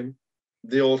training gym,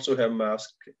 they also have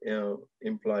mask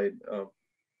implied,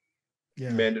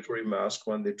 mandatory mask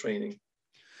when they're training.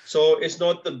 So it's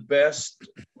not the best.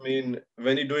 I mean,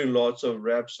 when you're doing lots of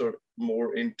reps or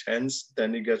more intense,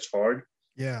 then it gets hard.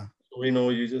 Yeah. So,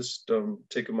 you just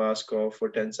take a mask off for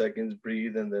 10 seconds,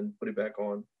 breathe, and then put it back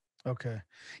on. Okay.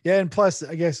 Yeah. And plus,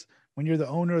 I guess when you're the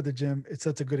owner of the gym, it's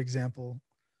such a good example.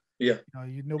 Yeah.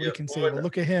 Nobody can say, well,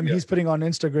 look at him. Yeah. He's putting on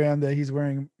Instagram that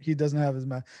he doesn't have his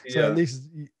mask. So at least,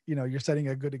 you're setting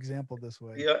a good example this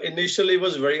way. Yeah. Initially, it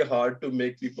was very hard to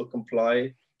make people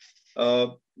comply.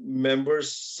 Some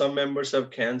members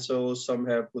have canceled, some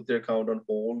have put their account on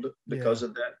hold because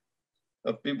of that.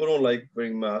 People don't like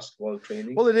wearing masks while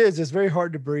training. Well, it is. It's very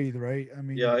hard to breathe, right? I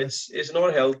mean, it's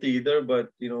not healthy either, but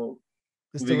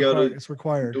it's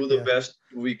required. Do the best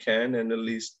we can, and at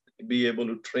least be able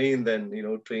to train, then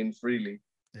train freely.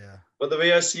 Yeah. But the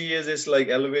way I see it's like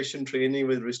elevation training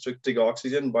with restricting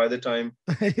oxygen. By the time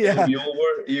it'll be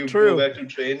over, you go back to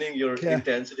training, your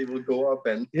intensity will go up,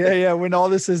 and when all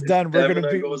this is done, we're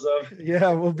gonna goes up.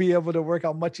 We'll be able to work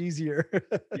out much easier.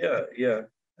 Yeah.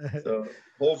 So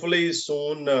hopefully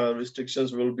soon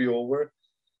restrictions will be over.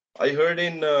 I heard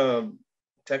in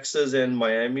Texas and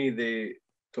Miami they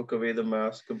took away the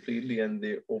mask completely and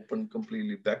they opened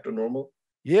completely back to normal.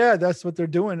 Yeah, that's what they're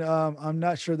doing. I'm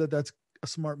not sure that that's a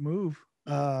smart move.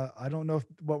 I don't know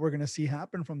what we're going to see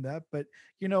happen from that, but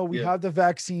we have the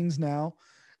vaccines now.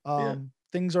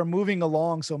 Things are moving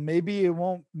along, so maybe it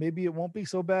won't be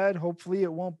so bad. Hopefully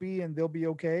it won't be, and they'll be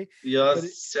okay. Yeah,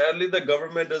 sadly the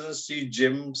government doesn't see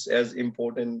gyms as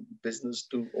important business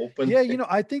to open. Yeah,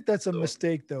 I think that's a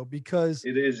mistake though, because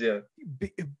it is,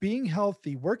 being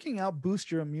healthy, working out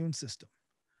boosts your immune system.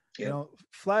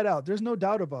 Flat out. There's no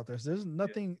doubt about this. There's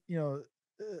nothing,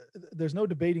 there's no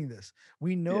debating this.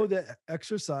 We know that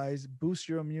exercise boosts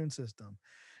your immune system.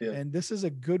 Yeah. And this is a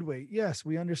good way. Yes,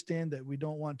 we understand that we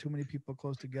don't want too many people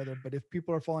close together, but if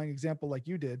people are following example like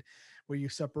you did, where you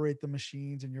separate the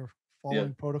machines and you're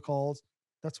following protocols,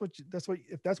 if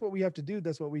that's what we have to do,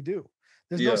 that's what we do.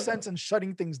 There's no sense in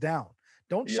shutting things down.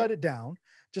 Don't shut it down.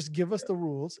 Just give us the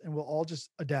rules and we'll all just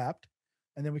adapt,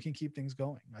 and then we can keep things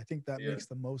going. I think that makes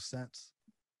the most sense.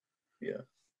 Yeah.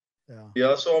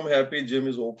 So I'm happy gym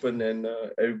is open and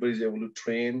everybody's able to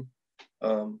train.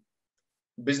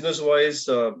 Business wise,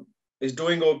 it's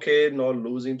doing okay, not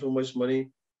losing too much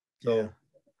money. So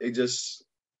it just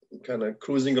kind of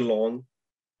cruising along.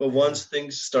 But once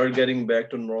things start getting back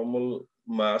to normal,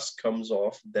 mask comes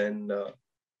off, then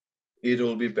it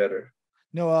will be better.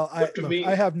 No, But to me,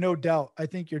 I have no doubt. I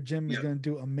think your gym is yeah, going to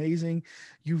do amazing.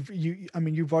 I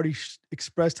mean, you've already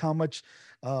expressed how much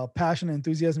passion and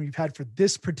enthusiasm you've had for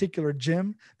this particular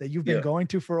gym that you've been yeah, going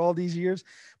to for all these years.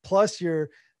 Plus, you're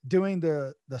doing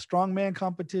the strongman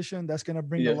competition. That's going to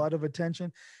bring a yeah, lot of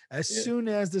attention. As yeah, soon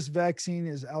as this vaccine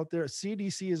is out there,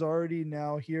 CDC is already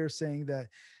now here saying that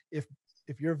if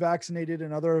if you're vaccinated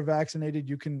and other are vaccinated,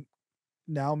 you can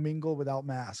now mingle without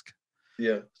mask.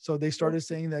 yeah. So they started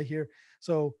saying that here.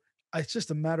 So it's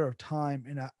just a matter of time.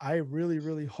 And I really,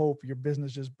 really hope your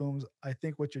business just booms. I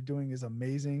think what you're doing is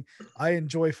amazing. I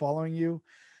enjoy following you.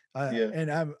 Yeah.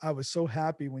 And I was so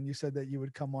happy when you said that you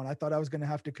would come on. I thought I was going to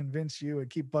have to convince you and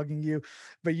keep bugging you,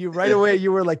 but you right away,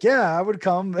 you were like, yeah, I would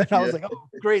come. And I was Yeah. like, oh,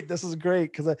 great. This is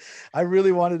great. Cause I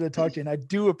really wanted to talk to you, and I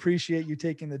do appreciate you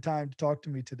taking the time to talk to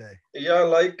me today. Yeah, I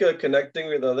like connecting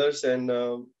with others, and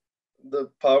the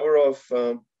power of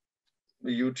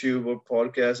YouTube or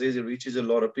podcast is it reaches a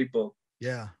lot of people.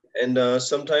 Yeah. And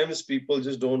sometimes people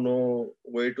just don't know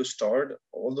where to start.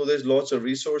 Although there's lots of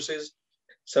resources,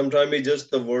 sometimes it's just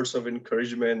the words of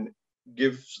encouragement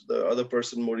gives the other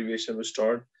person motivation to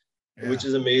start, which Yeah.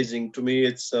 is amazing. To me,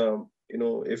 it's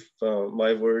if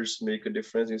my words make a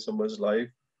difference in someone's life,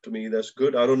 to me that's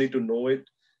good. I don't need to know it,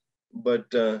 but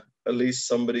at least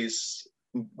somebody's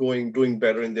doing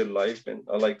better in their life, and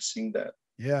I like seeing that.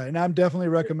 Yeah, and I'm definitely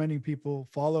recommending people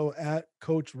follow at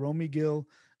Coach Romi Gill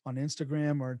on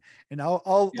Instagram, and Yeah,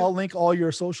 I'll link all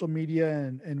your social media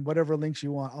and whatever links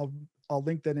you want. I'll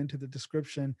link that into the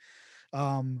description.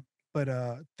 But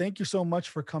thank you so much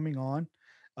for coming on.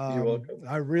 you're welcome.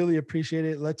 I really appreciate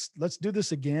it. Let's do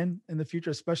this again in the future,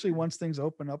 especially once things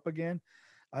open up again.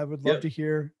 I would love Yeah, to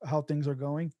hear how things are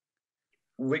going.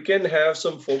 we can have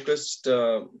some focused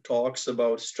talks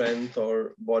about strength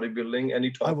or bodybuilding, any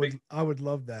topic, I would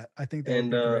love that. I think that would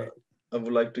and be great. I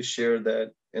would like to share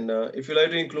that. And if you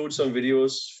like to include some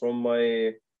videos from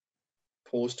my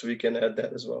post, we can add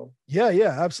that as well. Yeah,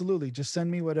 yeah, absolutely. Just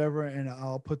send me whatever and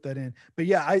I'll put that in. But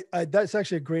yeah, I that's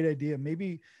actually a great idea.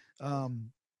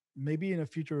 Um, maybe in a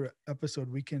future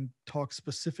episode we can talk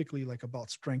specifically like about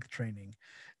strength training,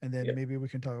 and then Yeah, maybe we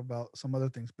can talk about some other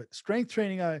things. But strength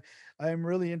training, I am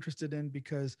really interested in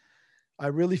because I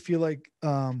really feel like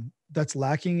that's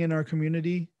lacking in our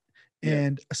community, yeah,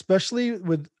 and especially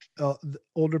with the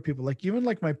older people, like even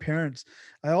like my parents.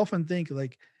 I often think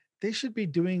like they should be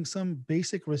doing some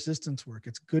basic resistance work.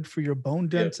 It's good for your bone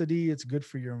yeah, density. It's good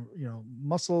for your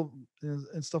muscle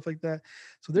and stuff like that.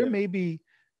 So there yeah, may be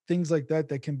things like that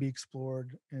that can be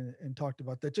explored and talked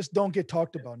about that just don't get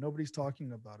talked about. Nobody's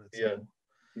talking about it. yeah, So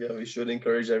yeah. We should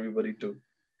encourage everybody to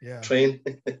yeah. train.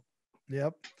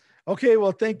 Yep. Okay.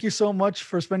 Well, thank you so much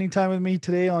for spending time with me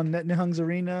today on Nihung's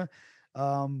Arena.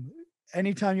 Um,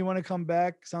 Anytime you want to come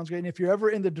back, sounds great. And if you're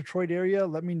ever in the Detroit area,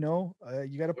 let me know.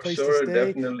 You got a For place to sure, stay.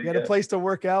 You definitely. got a Yeah. place to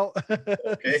work out.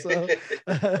 Okay. So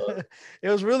it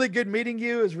was really good meeting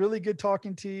you. It was really good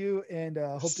talking to you, and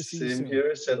hope to see you Same soon. here.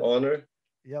 It's an honor.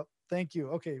 Yep. Thank you.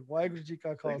 Okay. Waheguru Ji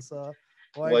Ka Thank Khalsa.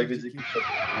 Why Waheguru Ji visit? Ki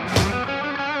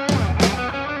Fateh.